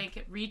could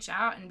like reach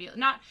out and be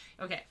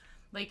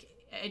like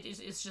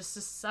it's just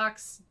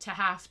sucks to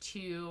have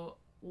to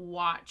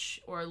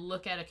watch or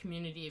look at a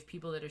community of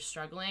people that are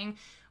struggling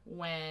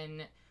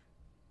when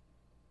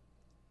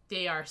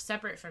they are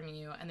separate from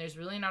you, and there's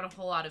really not a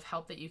whole lot of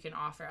help that you can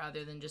offer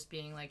other than just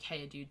being like,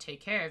 hey dude,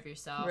 take care of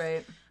yourself.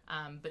 Right.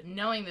 But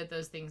knowing that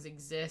those things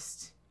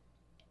exist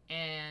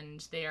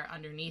and they are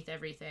underneath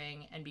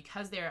everything, and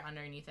because they are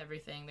underneath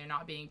everything, they're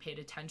not being paid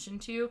attention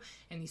to,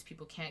 and these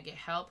people can't get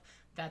help,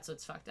 that's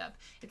what's fucked up.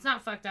 It's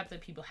not fucked up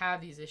that people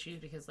have these issues,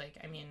 because like,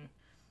 I mean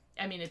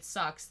it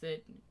sucks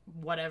that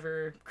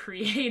whatever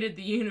created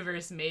the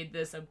universe made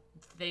this a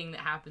thing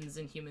that happens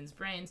in humans'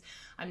 brains.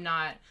 I'm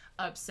not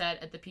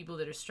upset at the people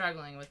that are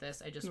struggling with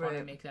this. I just want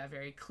to make that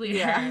very clear.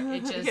 Yeah.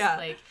 It just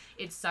like,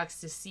 it sucks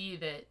to see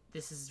that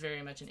this is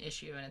very much an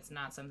issue and it's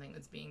not something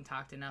that's being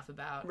talked enough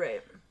about.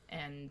 Right.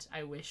 And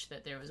I wish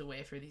that there was a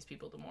way for these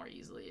people to more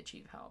easily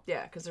achieve help.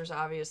 Yeah, because there's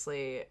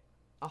obviously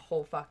a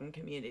whole fucking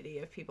community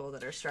of people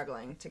that are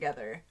struggling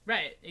together.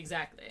 Right,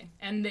 exactly.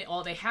 And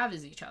all they have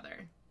is each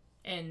other.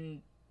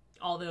 And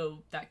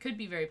although that could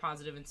be very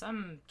positive in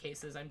some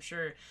cases, I'm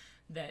sure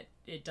that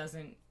it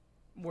doesn't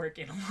work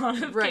in a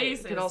lot of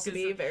cases. It could also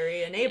be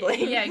very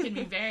enabling. Yeah, it could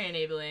be very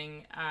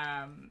enabling.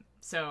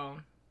 So,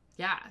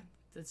 yeah,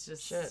 it's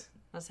just... Shit,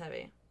 that's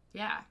heavy.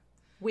 Yeah.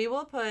 We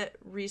will put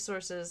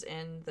resources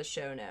in the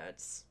show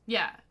notes.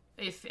 Yeah.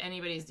 If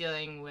anybody's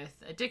dealing with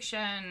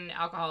addiction,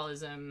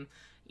 alcoholism,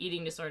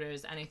 eating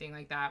disorders, anything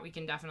like that, we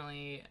can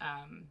definitely,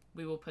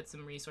 we will put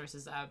some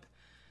resources up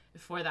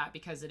for that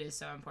because it is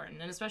so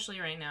important. And especially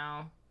right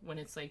now when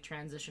it's like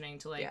transitioning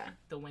to like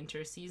the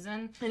winter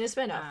season. And it's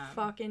been a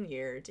fucking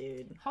year,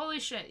 dude. Holy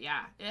shit,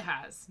 yeah, it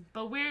has.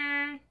 But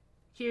we're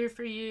here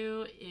for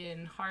you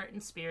in heart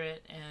and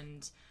spirit,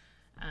 and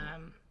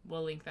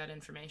we'll link that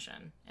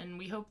information. And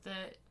we hope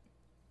that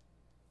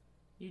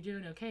you're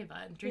doing okay,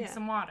 bud. Drink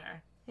some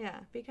water. Yeah,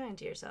 be kind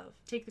to yourself.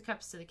 Take the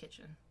cups to the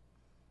kitchen.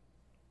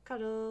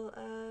 Cuddle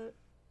a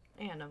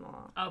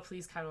animal. Oh,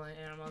 please cuddle an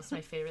animal. It's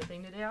my favorite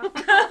thing to do.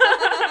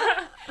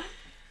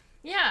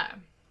 Yeah.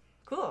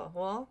 Cool.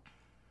 Well,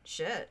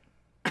 shit.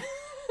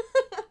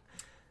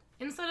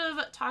 Instead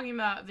of talking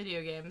about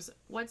video games,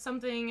 what's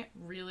something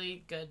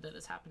really good that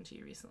has happened to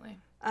you recently?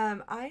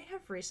 I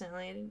have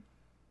recently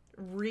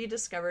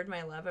rediscovered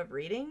my love of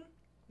reading.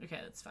 Okay,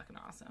 that's fucking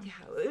awesome. Yeah,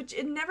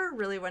 it never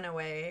really went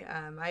away.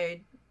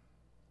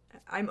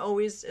 I'm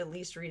always at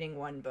least reading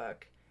one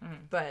book,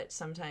 but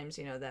sometimes,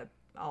 you know, that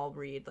I'll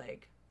read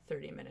like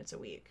 30 minutes a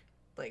week.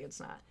 Like, it's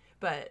not.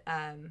 But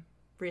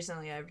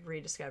recently I've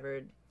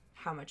rediscovered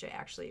how much I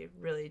actually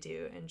really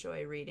do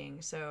enjoy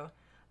reading. So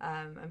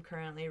I'm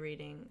currently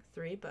reading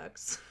 3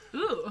 books.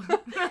 Ooh.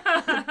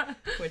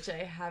 Which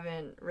I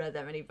haven't read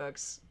that many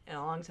books in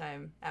a long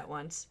time at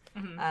once.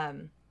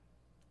 Mm-hmm.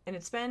 And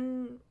it's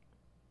been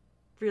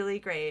really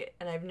great.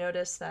 And I've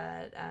noticed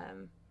that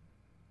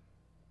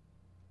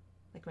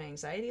like my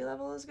anxiety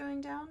level is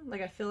going down.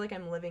 Like, I feel like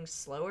I'm living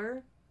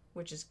slower,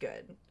 which is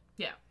good.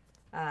 Yeah.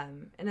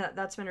 And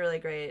that's been really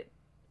great.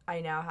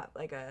 I now have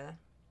like a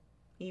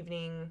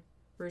evening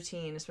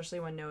routine, especially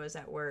when Noah's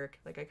at work.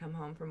 Like, I come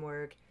home from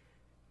work,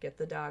 get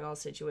the dog all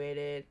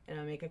situated, and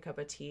I'll make a cup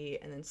of tea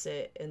and then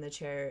sit in the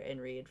chair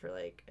and read for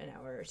like an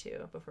hour or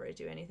two before I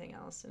do anything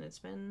else. And it's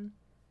been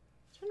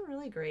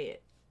really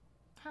great.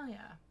 Hell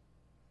yeah.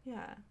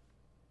 Yeah.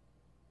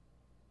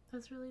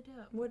 That's really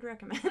dope. Would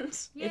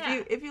recommend.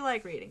 Yeah. If you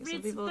like reading. Read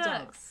some people some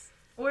don't. books.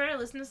 Or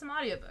listen to some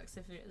audiobooks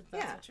if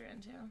that's what you're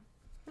into.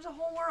 There's a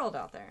whole world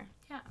out there.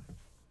 Yeah.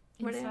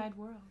 Inside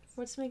worlds.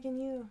 What's making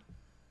you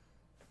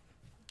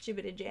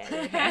jibbity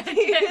jabby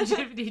happy?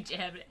 Jibbity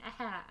jabbity.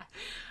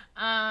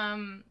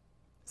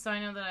 So I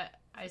know that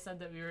I said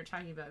that we were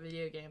talking about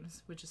video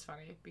games, which is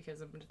funny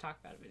because I'm going to talk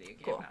about a video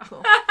game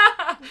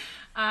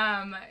now.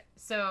 Cool.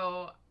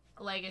 So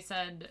like I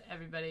said, I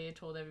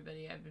told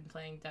everybody I've been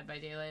playing Dead by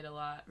Daylight a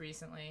lot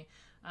recently.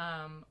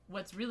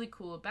 What's really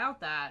cool about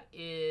that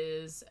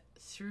is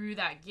through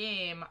that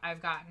game,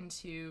 I've gotten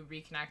to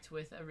reconnect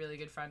with a really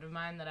good friend of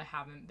mine that I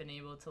haven't been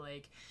able to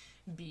like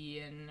be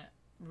in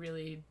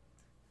really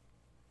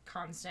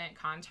constant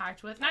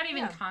contact with. Not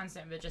even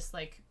constant, but just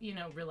like, you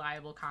know,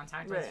 reliable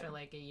contact with for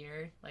like a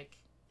year, like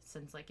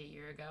since like a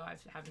year ago. I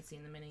haven't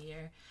seen them in a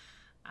year.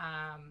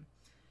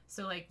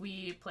 So like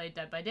we played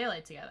Dead by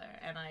Daylight together,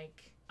 and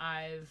like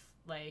I've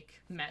like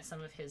met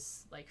some of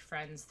his like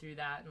friends through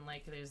that, and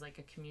like there's like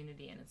a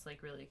community, and it's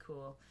like really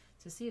cool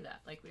to see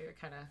that, like we were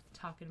kind of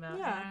talking about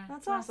in our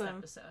that's last awesome.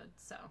 episode.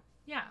 So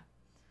yeah,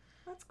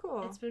 That's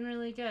cool. it's been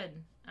really good.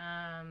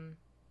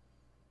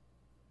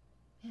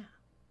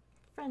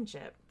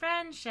 Friendship,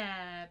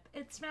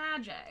 it's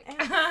magic.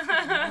 It's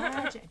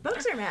magic.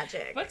 Books are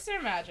magic. Books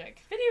are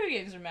magic. Video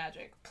games are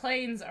magic.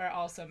 Planes are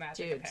also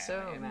magic. Dude,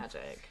 apparently. so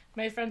magic.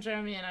 My friend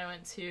Jeremy and I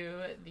went to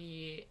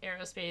the Air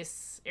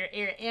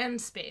and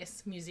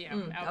Space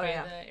Museum out by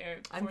the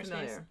Air I'm Force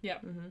familiar. Base.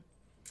 Yep.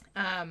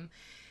 Mm-hmm.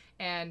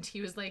 And he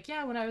was like,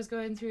 yeah, when I was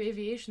going through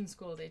aviation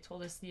school, they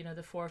told us, you know,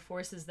 the 4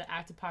 forces that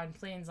act upon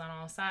planes on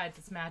all sides.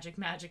 It's magic,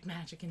 magic,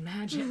 magic, and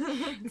magic.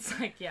 It's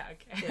like, yeah,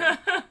 okay. Yeah.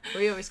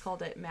 We always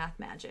called it math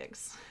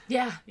magics.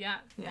 Yeah.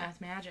 Math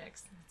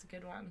magics. That's a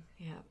good one.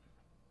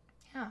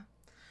 Yeah.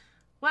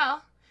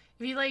 Well,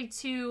 if you'd like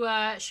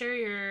to share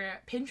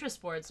your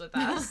Pinterest boards with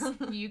us,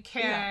 you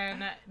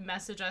can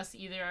message us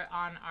either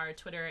on our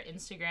Twitter or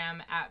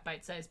Instagram at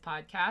Bite Size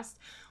Podcast,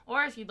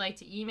 or if you'd like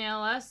to email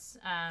us,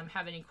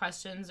 have any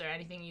questions or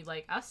anything you'd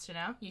like us to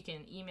know, you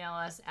can email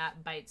us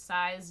at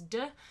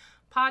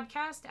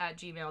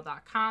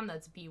bitesizedpodcast@gmail.com.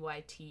 That's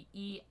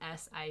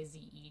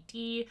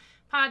BYTESIZED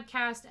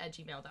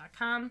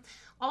podcast@gmail.com.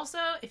 Also,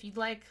 if you'd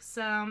like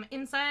some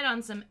insight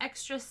on some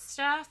extra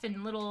stuff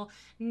and little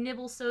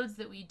nibble-sodes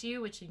that we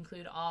do, which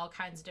include all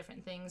kinds of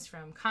different things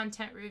from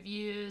content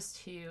reviews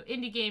to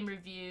indie game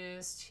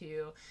reviews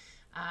to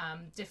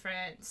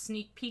different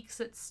sneak peeks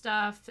at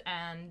stuff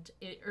and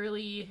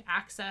early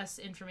access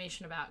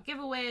information about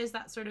giveaways,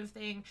 that sort of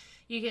thing.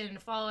 You can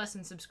follow us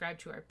and subscribe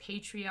to our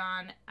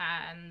Patreon,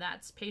 and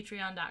that's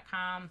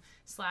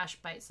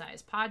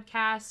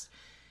patreon.com/bitesizepodcast.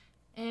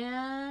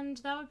 And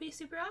that would be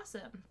super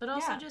awesome. But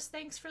also just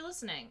thanks for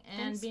listening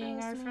and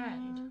being our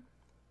friend.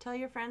 Tell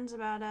your friends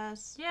about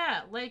us.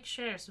 Yeah, like,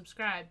 share,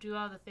 subscribe, do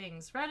all the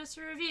things. Write us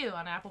a review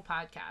on Apple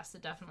Podcasts.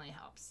 It definitely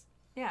helps.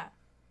 Yeah.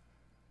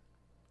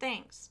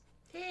 Thanks.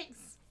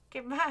 Thanks.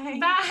 Okay, bye.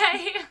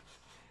 Bye.